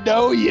don't even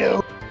know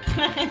you.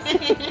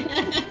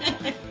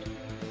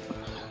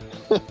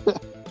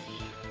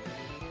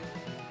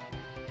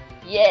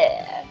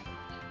 Yeah.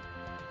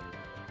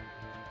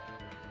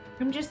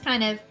 I'm just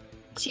kind of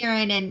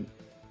cheering and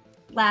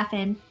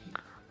laughing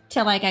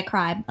till like I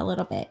cry a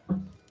little bit.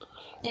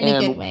 In a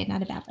And- good way,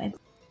 not a bad way.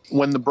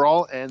 When the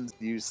brawl ends,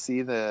 you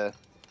see the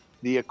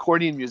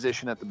accordion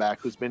musician at the back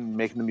who's been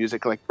making the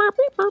music like burp,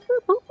 beep, burp,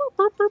 burp, burp, burp,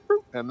 burp, burp,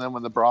 burp. And then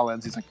when the brawl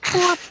ends, he's like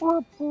burp,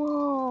 burp,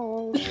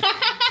 burp.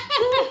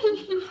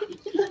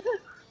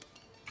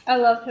 I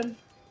love him.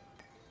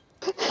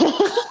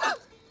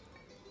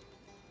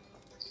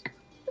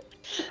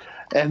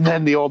 And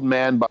then the old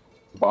man by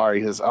the bar,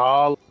 he says,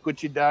 "Oh, look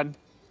what you done.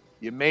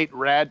 You made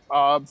Rad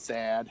Bob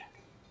sad."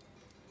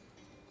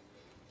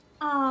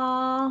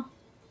 Aww.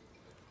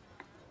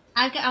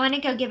 I want to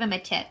go give him a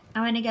tip.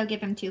 I want to go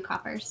give him 2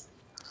 coppers.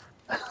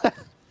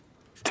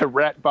 To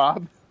Rat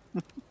Bob.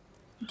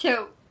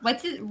 To,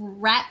 what's his,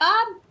 Rat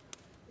Bob?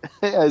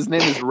 His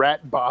name is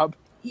Rat Bob.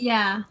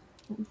 Yeah.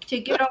 To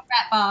good old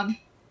Rat Bob.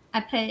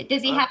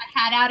 Does he have a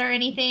hat out or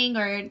anything?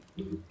 Or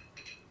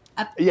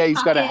a Yeah,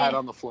 he's got a pocket? hat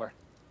on the floor.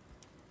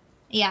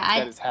 Yeah, He's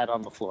got I his hat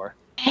on the floor.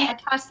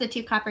 toss the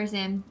 2 coppers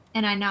in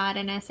and I nod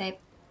and I say,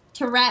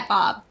 "To Rat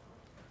Bob."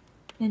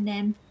 And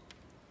then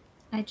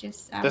I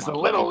just... Does the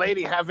walk little away.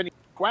 lady have any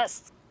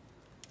requests?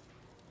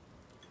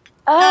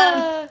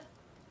 I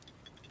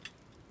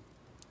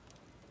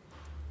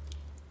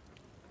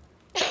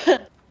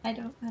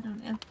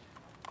don't know.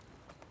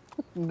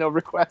 No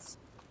requests.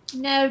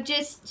 No, you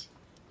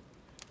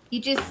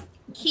just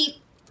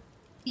keep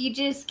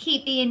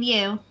being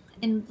you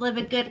and live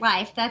a good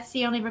life. That's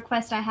the only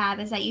request I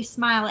have, is that you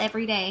smile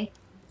every day.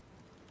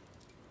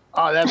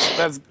 Oh,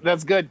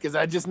 that's good because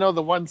I just know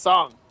the one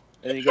song.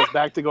 And he goes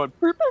back to going.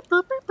 Burp, burp,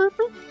 burp, burp,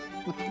 burp,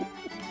 burp.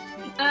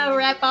 Oh,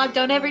 Rat Bob,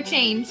 don't ever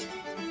change.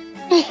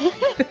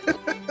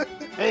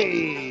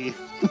 Hey,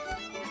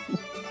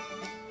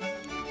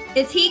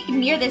 Is he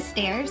near the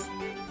stairs?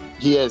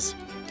 he is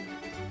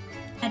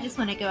I just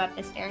want to go up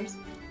the stairs.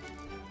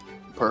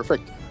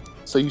 perfect.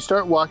 So you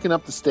start walking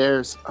up the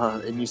stairs,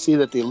 and you see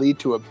that they lead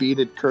to a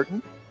beaded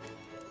curtain.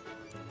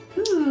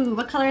 Ooh,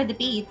 what color are the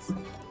beads?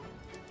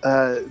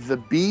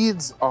 The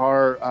beads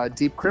are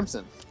deep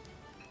crimson.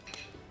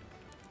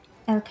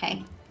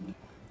 Okay.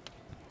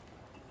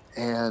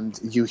 and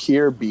you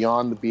hear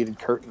beyond the beaded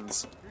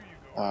curtains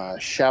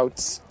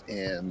shouts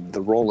and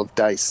the roll of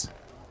dice.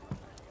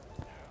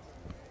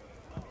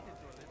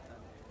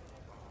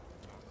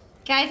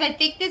 Guys, I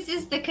think this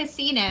is the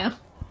casino.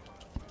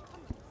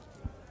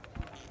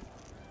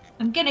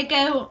 I'm gonna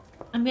go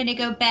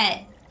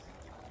bet.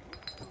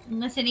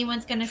 Unless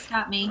anyone's gonna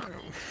stop me.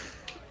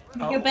 I'm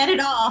gonna go bet it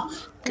all.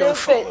 Go No,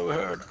 follow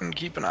her and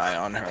keep an eye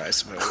on her, I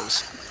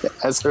suppose.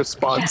 As her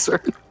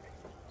sponsor.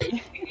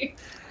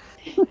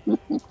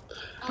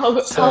 I'll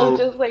just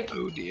like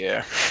Oh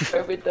dear.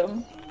 go with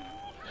them.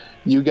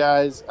 You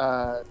guys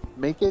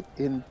make it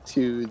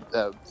into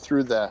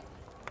through the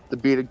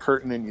beaded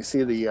curtain, and you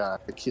see the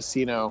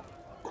casino,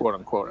 quote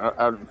unquote,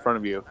 out in front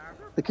of you.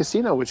 The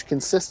casino, which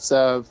consists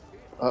of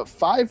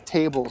 5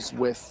 tables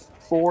with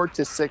 4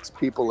 to 6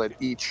 people at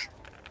each.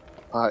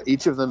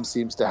 Each of them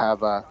seems to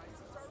have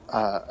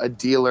a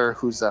dealer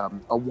who's a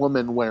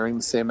woman wearing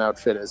the same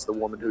outfit as the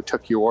woman who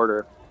took your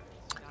order.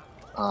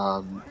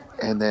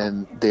 And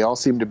then they all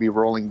seem to be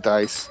rolling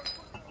dice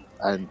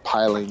and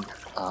piling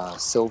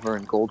silver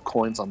and gold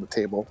coins on the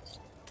table.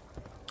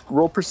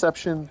 Roll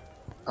perception,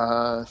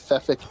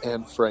 Thefik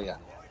and Freya.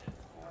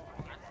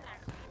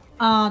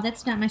 Oh,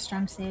 that's not my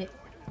strong suit.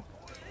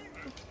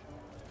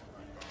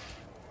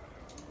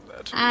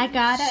 I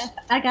got a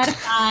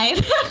 5.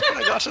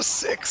 I got a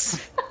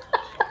 6.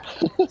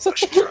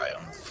 Such a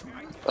triumph.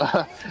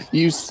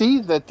 You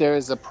see that there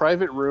is a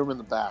private room in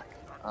the back,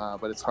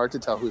 but it's hard to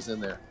tell who's in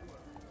there.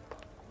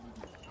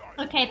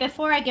 Okay,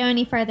 before I go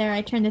any further,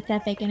 I turn to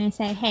Thefik and I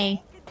say,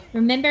 "Hey,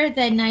 remember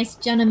the nice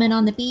gentleman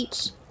on the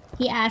beach?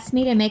 He asked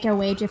me to make a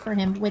wager for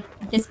him with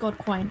this gold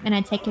coin," and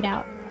I take it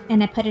out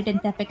and I put it in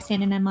Thefik's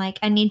hand and I'm like,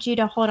 "I need you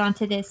to hold on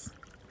to this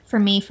for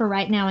me for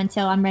right now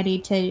until I'm ready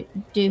to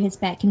do his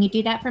bet. Can you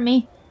do that for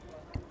me?"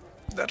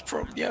 That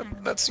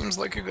seems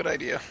like a good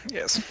idea.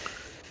 Yes.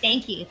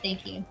 Thank you.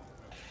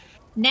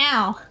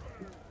 Now,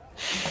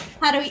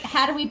 how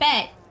do we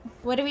bet?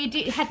 What do we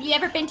do? Have you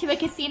ever been to a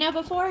casino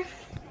before?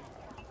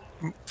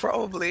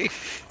 Probably.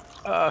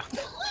 Do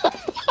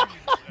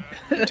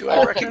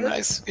I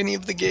recognize any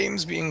of the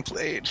games being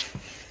played?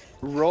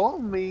 Roll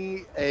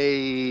me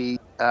a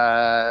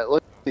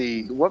let's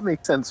see what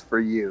makes sense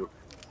for you.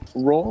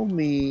 Roll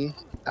me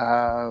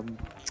a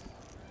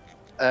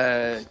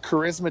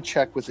charisma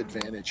check with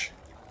advantage.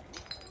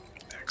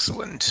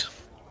 Excellent.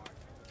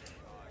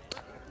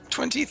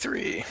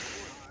 23.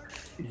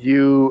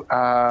 You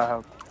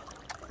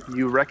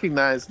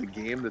recognize the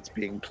game that's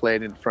being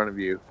played in front of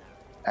you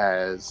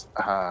as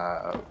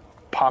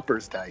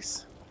Popper's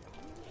dice.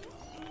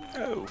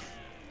 Oh,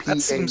 that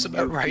seems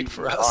about right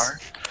for us.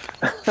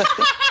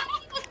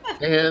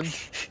 And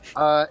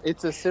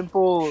it's a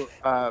simple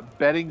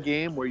betting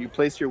game where you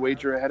place your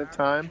wager ahead of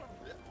time.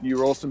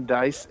 You roll some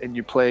dice and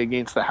you play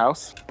against the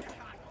house,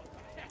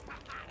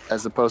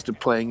 as opposed to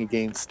playing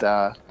against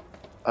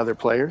other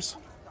players.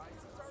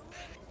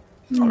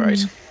 All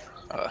right.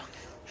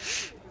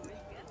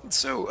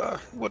 So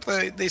what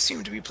they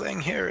seem to be playing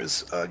here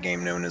is a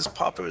game known as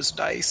Popper's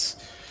Dice.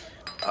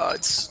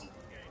 It's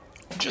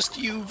just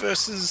you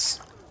versus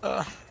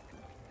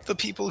the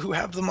people who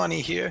have the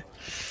money here.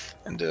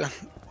 And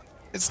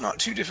it's not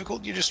too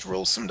difficult. You just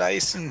roll some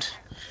dice and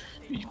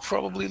you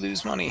probably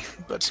lose money.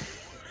 But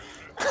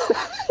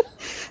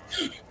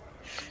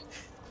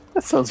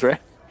That sounds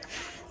right.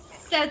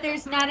 So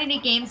there's not any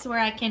games where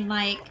I can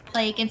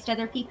play against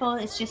other people.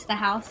 It's just the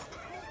house.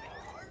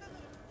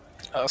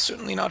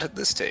 certainly not at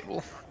this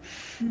table.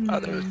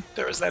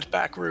 There is that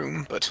back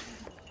room, but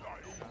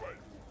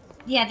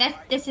Yeah,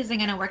 this isn't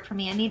gonna work for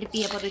me. I need to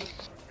be able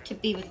to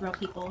be with real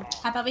people.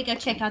 How about we go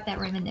check out that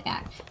room in the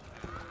back?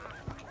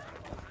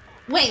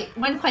 Wait,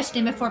 one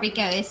question before we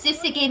go. Is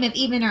this a game of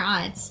even or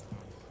odds?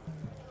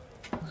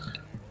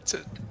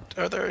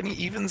 are there any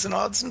evens and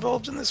odds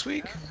involved in this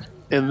week?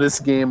 In this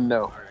game,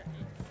 no.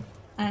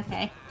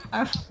 Okay.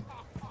 All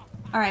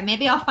right,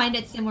 maybe I'll find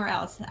it somewhere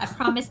else. I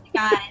promised the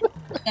guy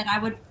that I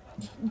would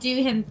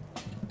do him.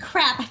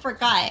 Crap, I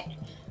forgot.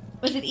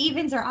 Was it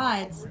evens or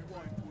odds?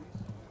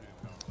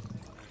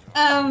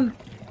 I'm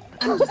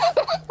just,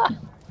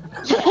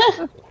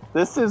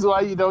 This is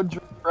why you don't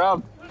drink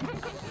rum.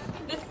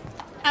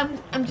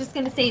 I'm just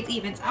gonna say it's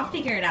evens. I'll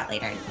figure it out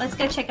later. Let's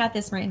go check out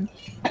this room.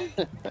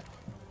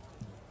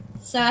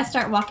 So I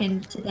start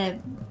walking to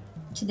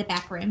the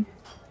back room.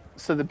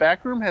 So the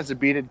back room has a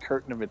beaded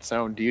curtain of its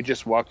own. Do you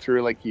just walk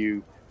through like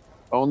you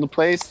own the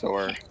place,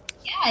 or?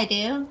 Yeah, I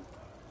do.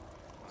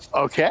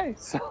 Okay,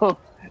 so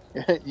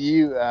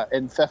you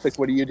and Thefik,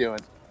 what are you doing?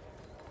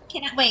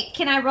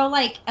 Can I roll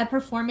like a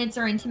performance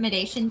or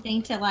intimidation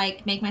thing to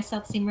like make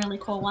myself seem really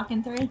cool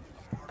walking through?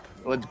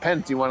 Well, it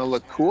depends. Do you want to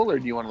look cool or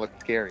do you want to look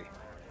scary?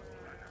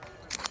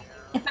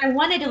 If I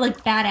wanted to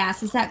look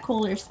badass, is that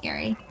cool or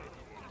scary?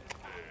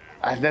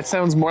 That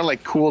sounds more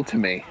like cool to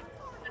me.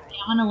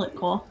 I want to look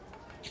cool.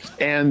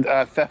 And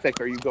Thefik,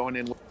 are you going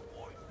in?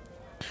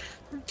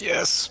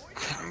 Yes.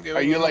 I'm going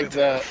Are you in like with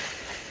the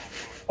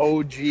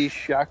OG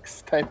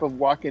shucks type of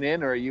walking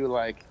in, or are you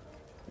like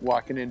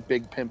walking in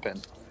big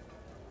pimpin'?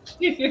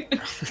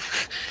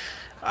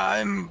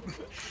 I'm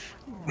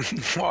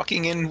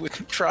walking in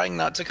with trying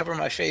not to cover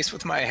my face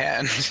with my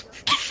hand.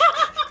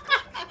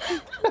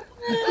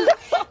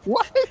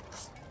 What?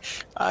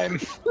 I'm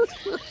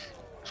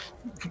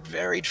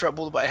very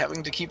troubled by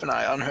having to keep an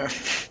eye on her.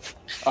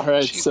 All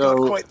right, She's so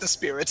got quite the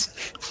spirit.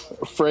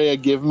 Freya,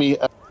 give me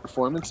a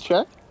performance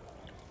check.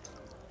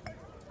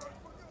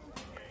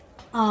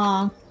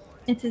 Aw,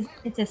 it's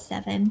a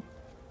 7.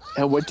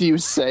 And what do you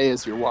say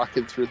as you're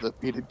walking through the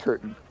beaded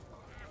curtain?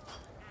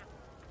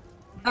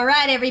 All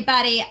right,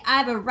 everybody,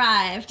 I've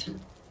arrived.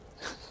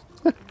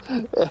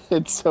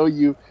 And so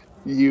you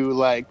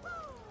like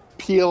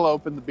peel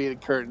open the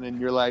beaded curtain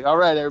and you're like, all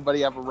right,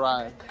 everybody, I've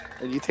arrived.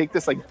 And you take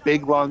this like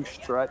big long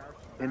strut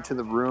into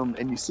the room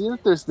and you see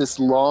that there's this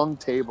long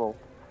table.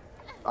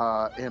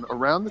 And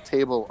around the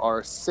table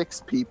are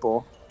 6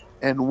 people.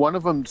 And one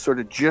of them sort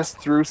of just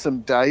threw some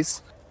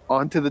dice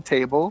onto the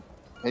table.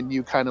 And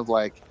you kind of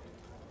like,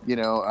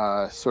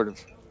 sort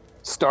of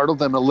startled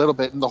them a little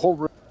bit. And the whole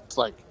room is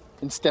like,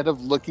 instead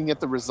of looking at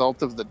the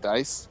result of the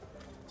dice,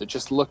 to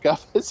just look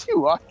up as you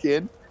walk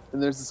in,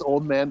 and there's this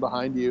old man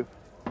behind you,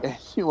 and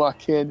you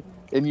walk in,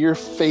 and you're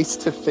face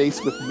to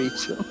face with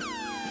Meacham.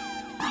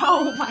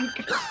 Oh my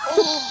god.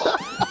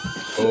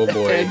 Oh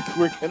boy. And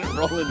we're gonna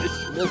roll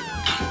initiative.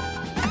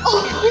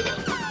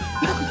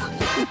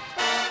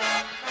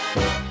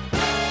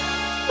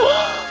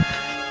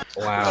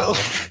 Wow.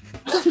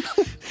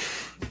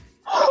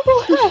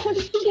 Oh,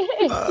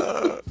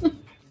 shit.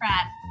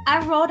 Crap. I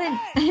rolled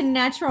a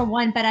natural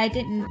 1, but I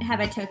didn't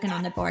have a token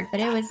on the board. But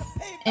it was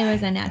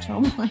a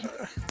natural 1.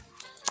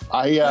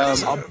 I'll A be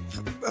honest,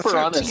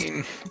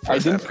 13 I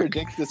didn't for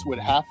predict this would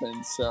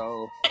happen,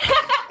 so.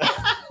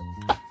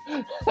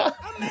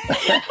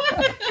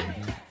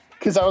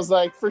 Because I was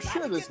like, for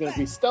sure there's going to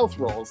be stealth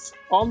rolls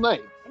all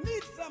night.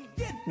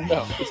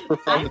 No, it's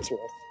performance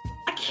rolls.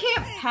 I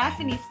can't pass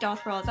any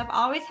stealth rolls. I've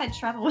always had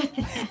trouble with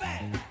it.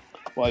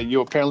 Well,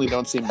 you apparently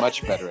don't seem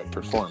much better at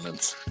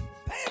performance.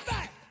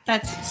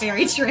 That's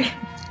very true.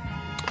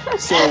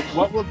 So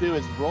what we'll do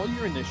is roll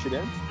your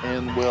initiative,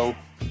 and we'll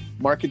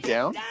mark it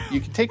down.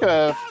 You can take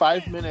a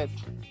 5-minute,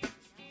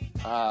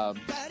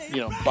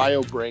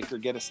 bio break or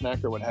get a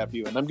snack or what have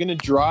you. And I'm going to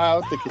draw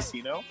out the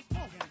casino,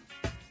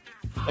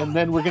 and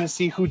then we're going to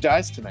see who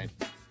dies tonight.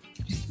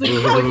 Just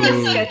the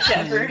quickest sketch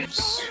ever.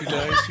 Who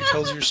dies? Who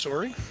tells your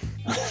story?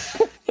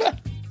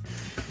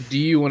 Do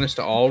you want us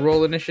to all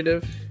roll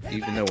initiative,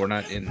 even though we're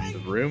not in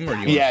the room, or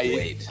do you want us to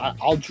wait?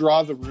 I'll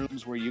draw the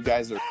rooms where you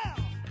guys are,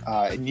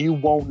 and you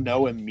won't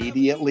know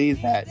immediately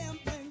that,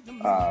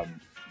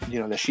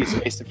 that she's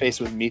face to face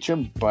with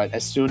Meacham. But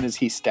as soon as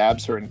he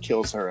stabs her and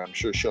kills her, I'm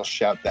sure she'll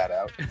shout that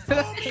out.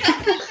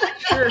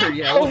 Sure,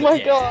 yeah. Oh my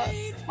god.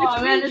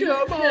 Oh man, it's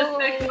gonna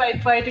affect my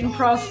fighting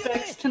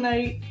prospects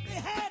tonight.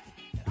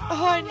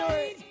 Oh, I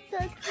know.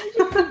 That's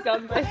just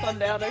done by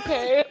sundown,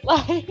 okay?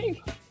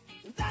 Like,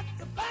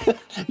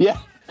 Yeah,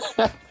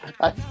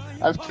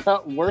 I've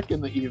got work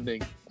in the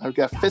evening. I've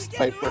got fist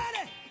fight work.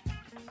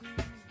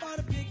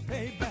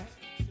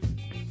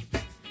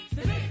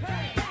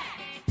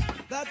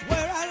 That's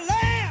where I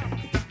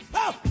land.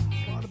 Oh,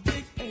 what a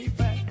big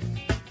payback.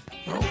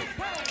 Well,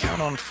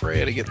 count on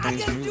Freya to get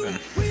things moving.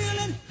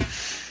 Wheeling.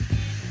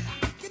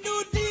 I can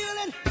do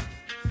dealing.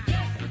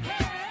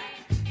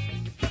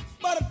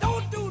 But I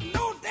don't do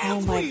no damn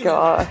oh my wheeling.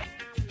 god.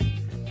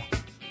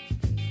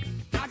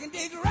 I can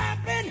dig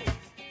rapping.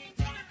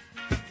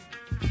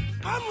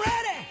 I'm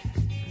ready.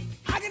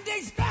 I can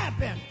dig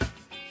scrapping.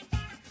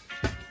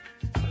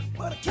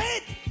 But I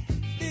can't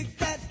dig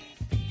that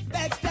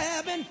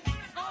backstabbing.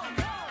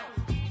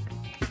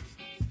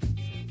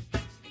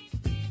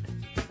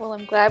 Well,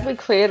 I'm glad we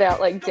cleared out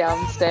like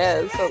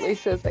downstairs, so at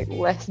least there's like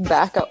less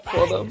backup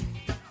for them.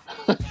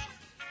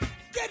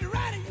 Get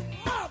ready, you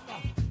mother,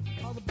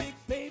 for the big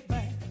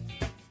payback.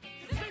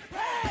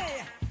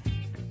 Hey!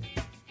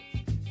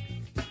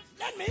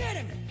 Let me hit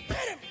him,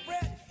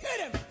 Fred, hit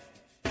him.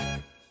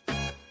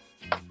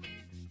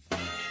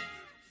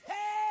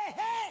 Hey,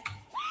 hey!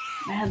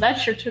 Man, that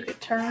sure took a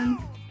turn.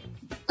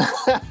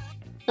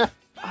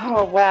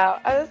 Oh wow.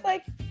 I was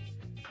like,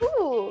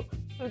 cool.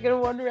 We're gonna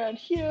wander around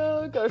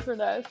here, go for a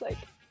nice like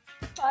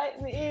fight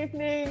in the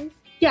evening.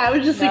 Yeah, I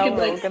was just Now thinking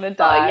we're all like, gonna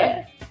die.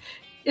 yeah.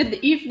 In the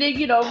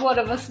evening, one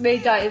of us may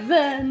die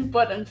then,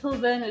 but until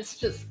then, it's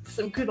just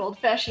some good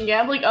old-fashioned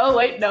gambling. Oh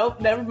wait, nope,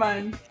 never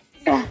mind.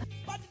 What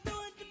you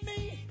doing to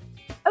me?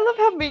 I love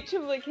how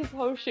Meacham, like, his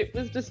whole ship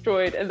was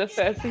destroyed, and the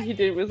first thing he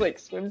did was, like,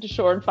 swim to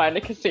shore and find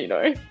a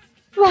casino.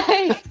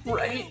 Like,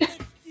 Right.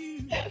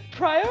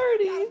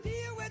 priorities.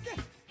 Deal with it.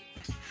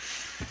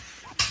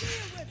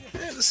 Deal with it.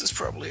 Yeah, this is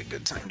probably a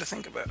good time to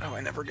think about how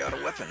I never got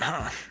a weapon,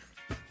 huh?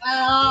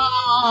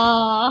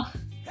 Oh.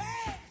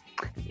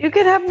 You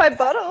can have my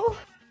bottle.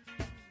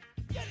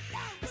 Get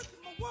down with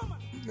my woman.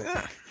 Yeah.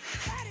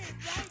 That ain't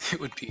right. It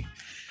would be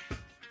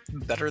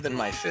better than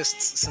my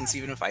fists, since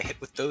even if I hit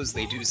with those,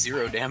 they do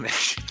 0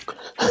 damage.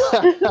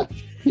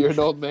 You're an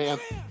old man.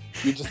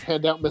 You just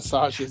hand out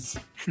massages.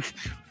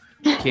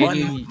 Can 1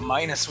 you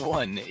minus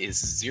 1 is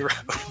 0.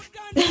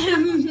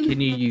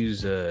 can you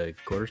use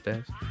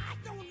quarterstaff?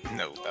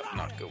 No, that would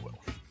not go well.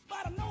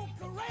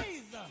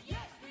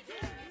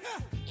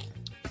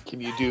 Can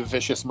you do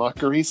vicious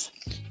mockeries?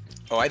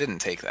 Oh, I didn't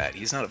take that.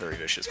 He's not a very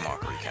vicious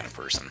mockery kind of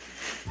person.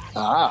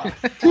 Ah.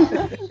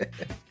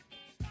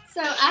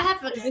 So I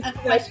have a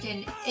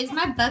question. Is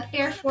my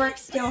bugbear fork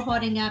still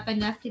holding up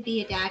enough to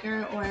be a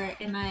dagger, or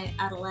am I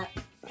out of luck?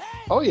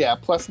 Oh yeah.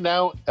 Plus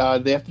now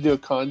they have to do a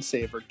con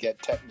save or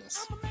get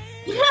tetanus.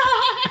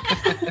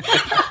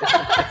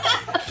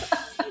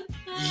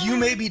 You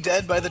may be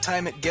dead by the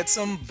time it gets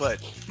him,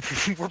 but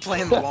we're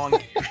playing the long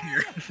game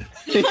here.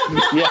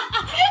 Yeah.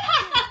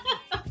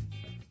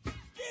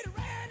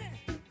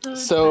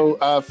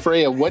 So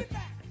Freya, what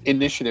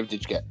initiative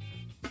did you get?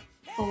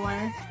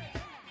 4.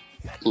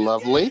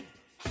 Lovely.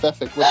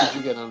 Fefik, what did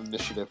you get on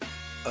initiative?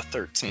 A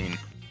 13.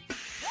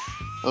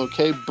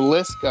 Okay,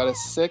 Bliss got a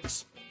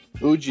 6.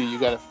 Uji, you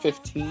got a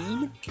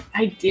 15.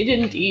 I did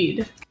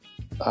indeed.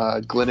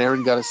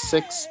 Glenaren got a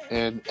 6,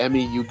 and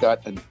Emmy, you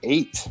got an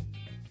 8.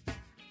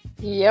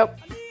 Yep.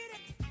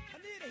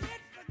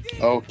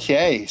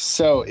 Okay,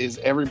 so is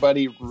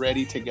everybody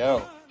ready to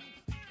go?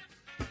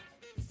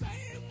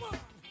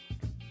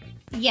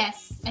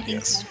 Yes, I think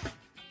Yes. so.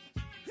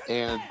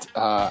 And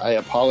I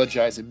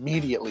apologize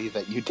immediately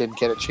that you didn't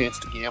get a chance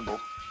to gamble.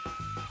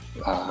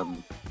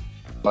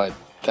 But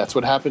that's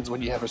what happens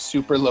when you have a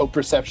super low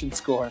perception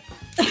score.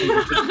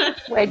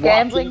 We're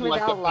gambling Walking with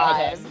like our a badass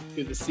lives.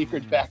 into the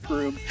secret back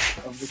room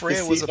of the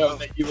Freya was casino above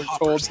that you were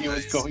Popper's told he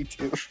was dice. going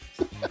to.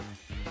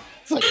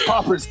 It's like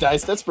Popper's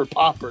dice. That's for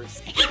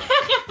Poppers.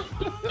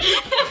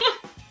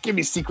 Give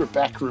me secret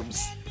back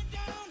rooms.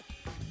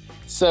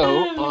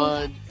 So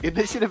on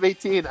initiative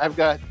 18, I've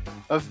got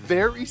a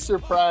very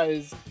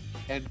surprised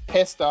and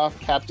pissed off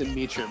Captain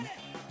Meacham,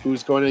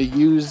 who's going to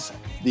use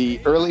the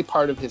early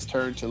part of his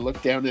turn to look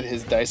down at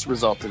his dice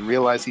result and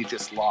realize he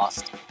just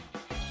lost.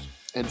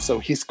 And so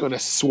he's going to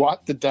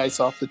swat the dice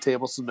off the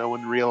table so no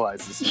one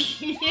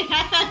realizes.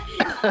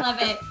 Love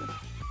it.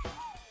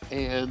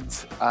 And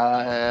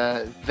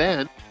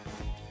then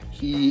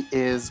he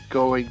is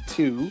going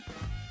to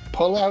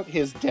pull out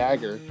his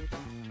dagger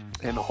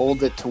and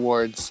hold it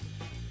towards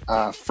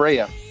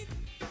Freya.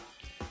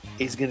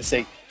 He's going to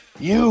say,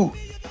 "You,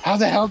 how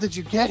the hell did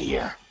you get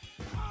here?"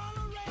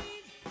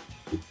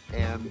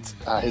 And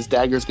his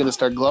dagger is going to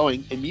start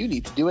glowing, and you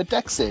need to do a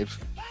dex save.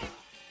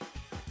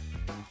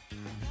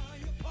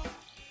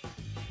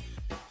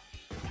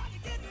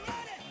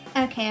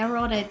 Okay, I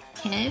rolled a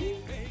 10.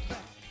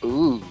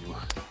 Ooh.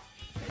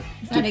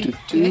 Is that a Do, good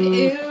do,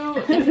 do.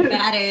 ooh? That's a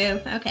bad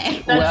ooh. Okay.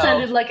 That Well-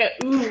 sounded like a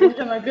ooh, what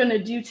am I gonna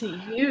do to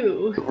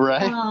you?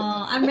 Right?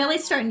 Oh, I'm really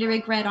starting to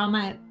regret all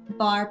my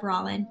bar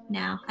brawling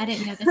now. I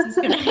didn't know this was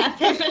going to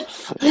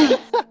happen.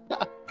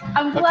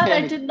 I'm glad I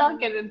Okay. did not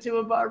get into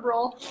a bar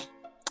brawl.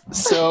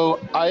 So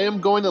I am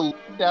going to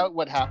list out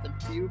what happened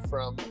to you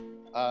from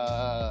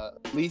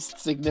least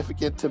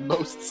significant to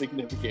most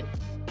significant.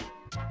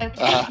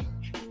 Okay.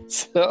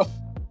 So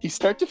you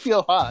start to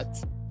feel hot.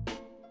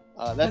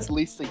 That's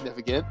least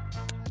significant.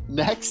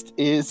 Next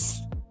is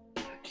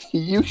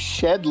you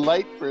shed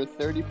light for a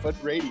 30-foot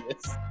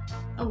radius.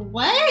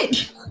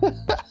 What?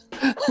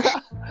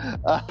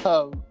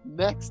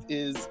 Next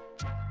is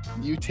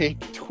you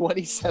take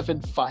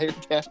 27 fire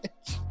damage.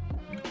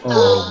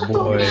 Oh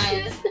boy.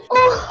 nice.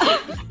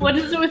 What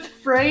is it with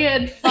Freya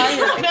and fire?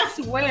 I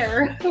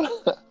swear.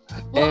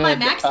 Well, my And,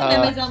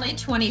 maximum is only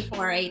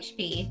 24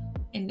 HP.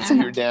 And So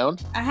you're down.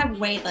 I have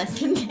way less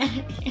than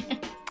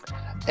that.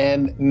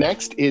 And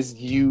next is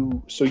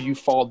you. So you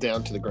fall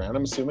down to the ground,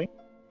 I'm assuming.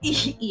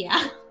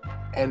 Yeah.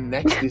 And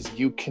next is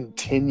you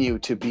continue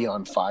to be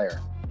on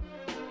fire.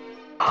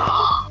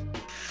 Oh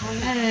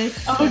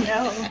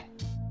no.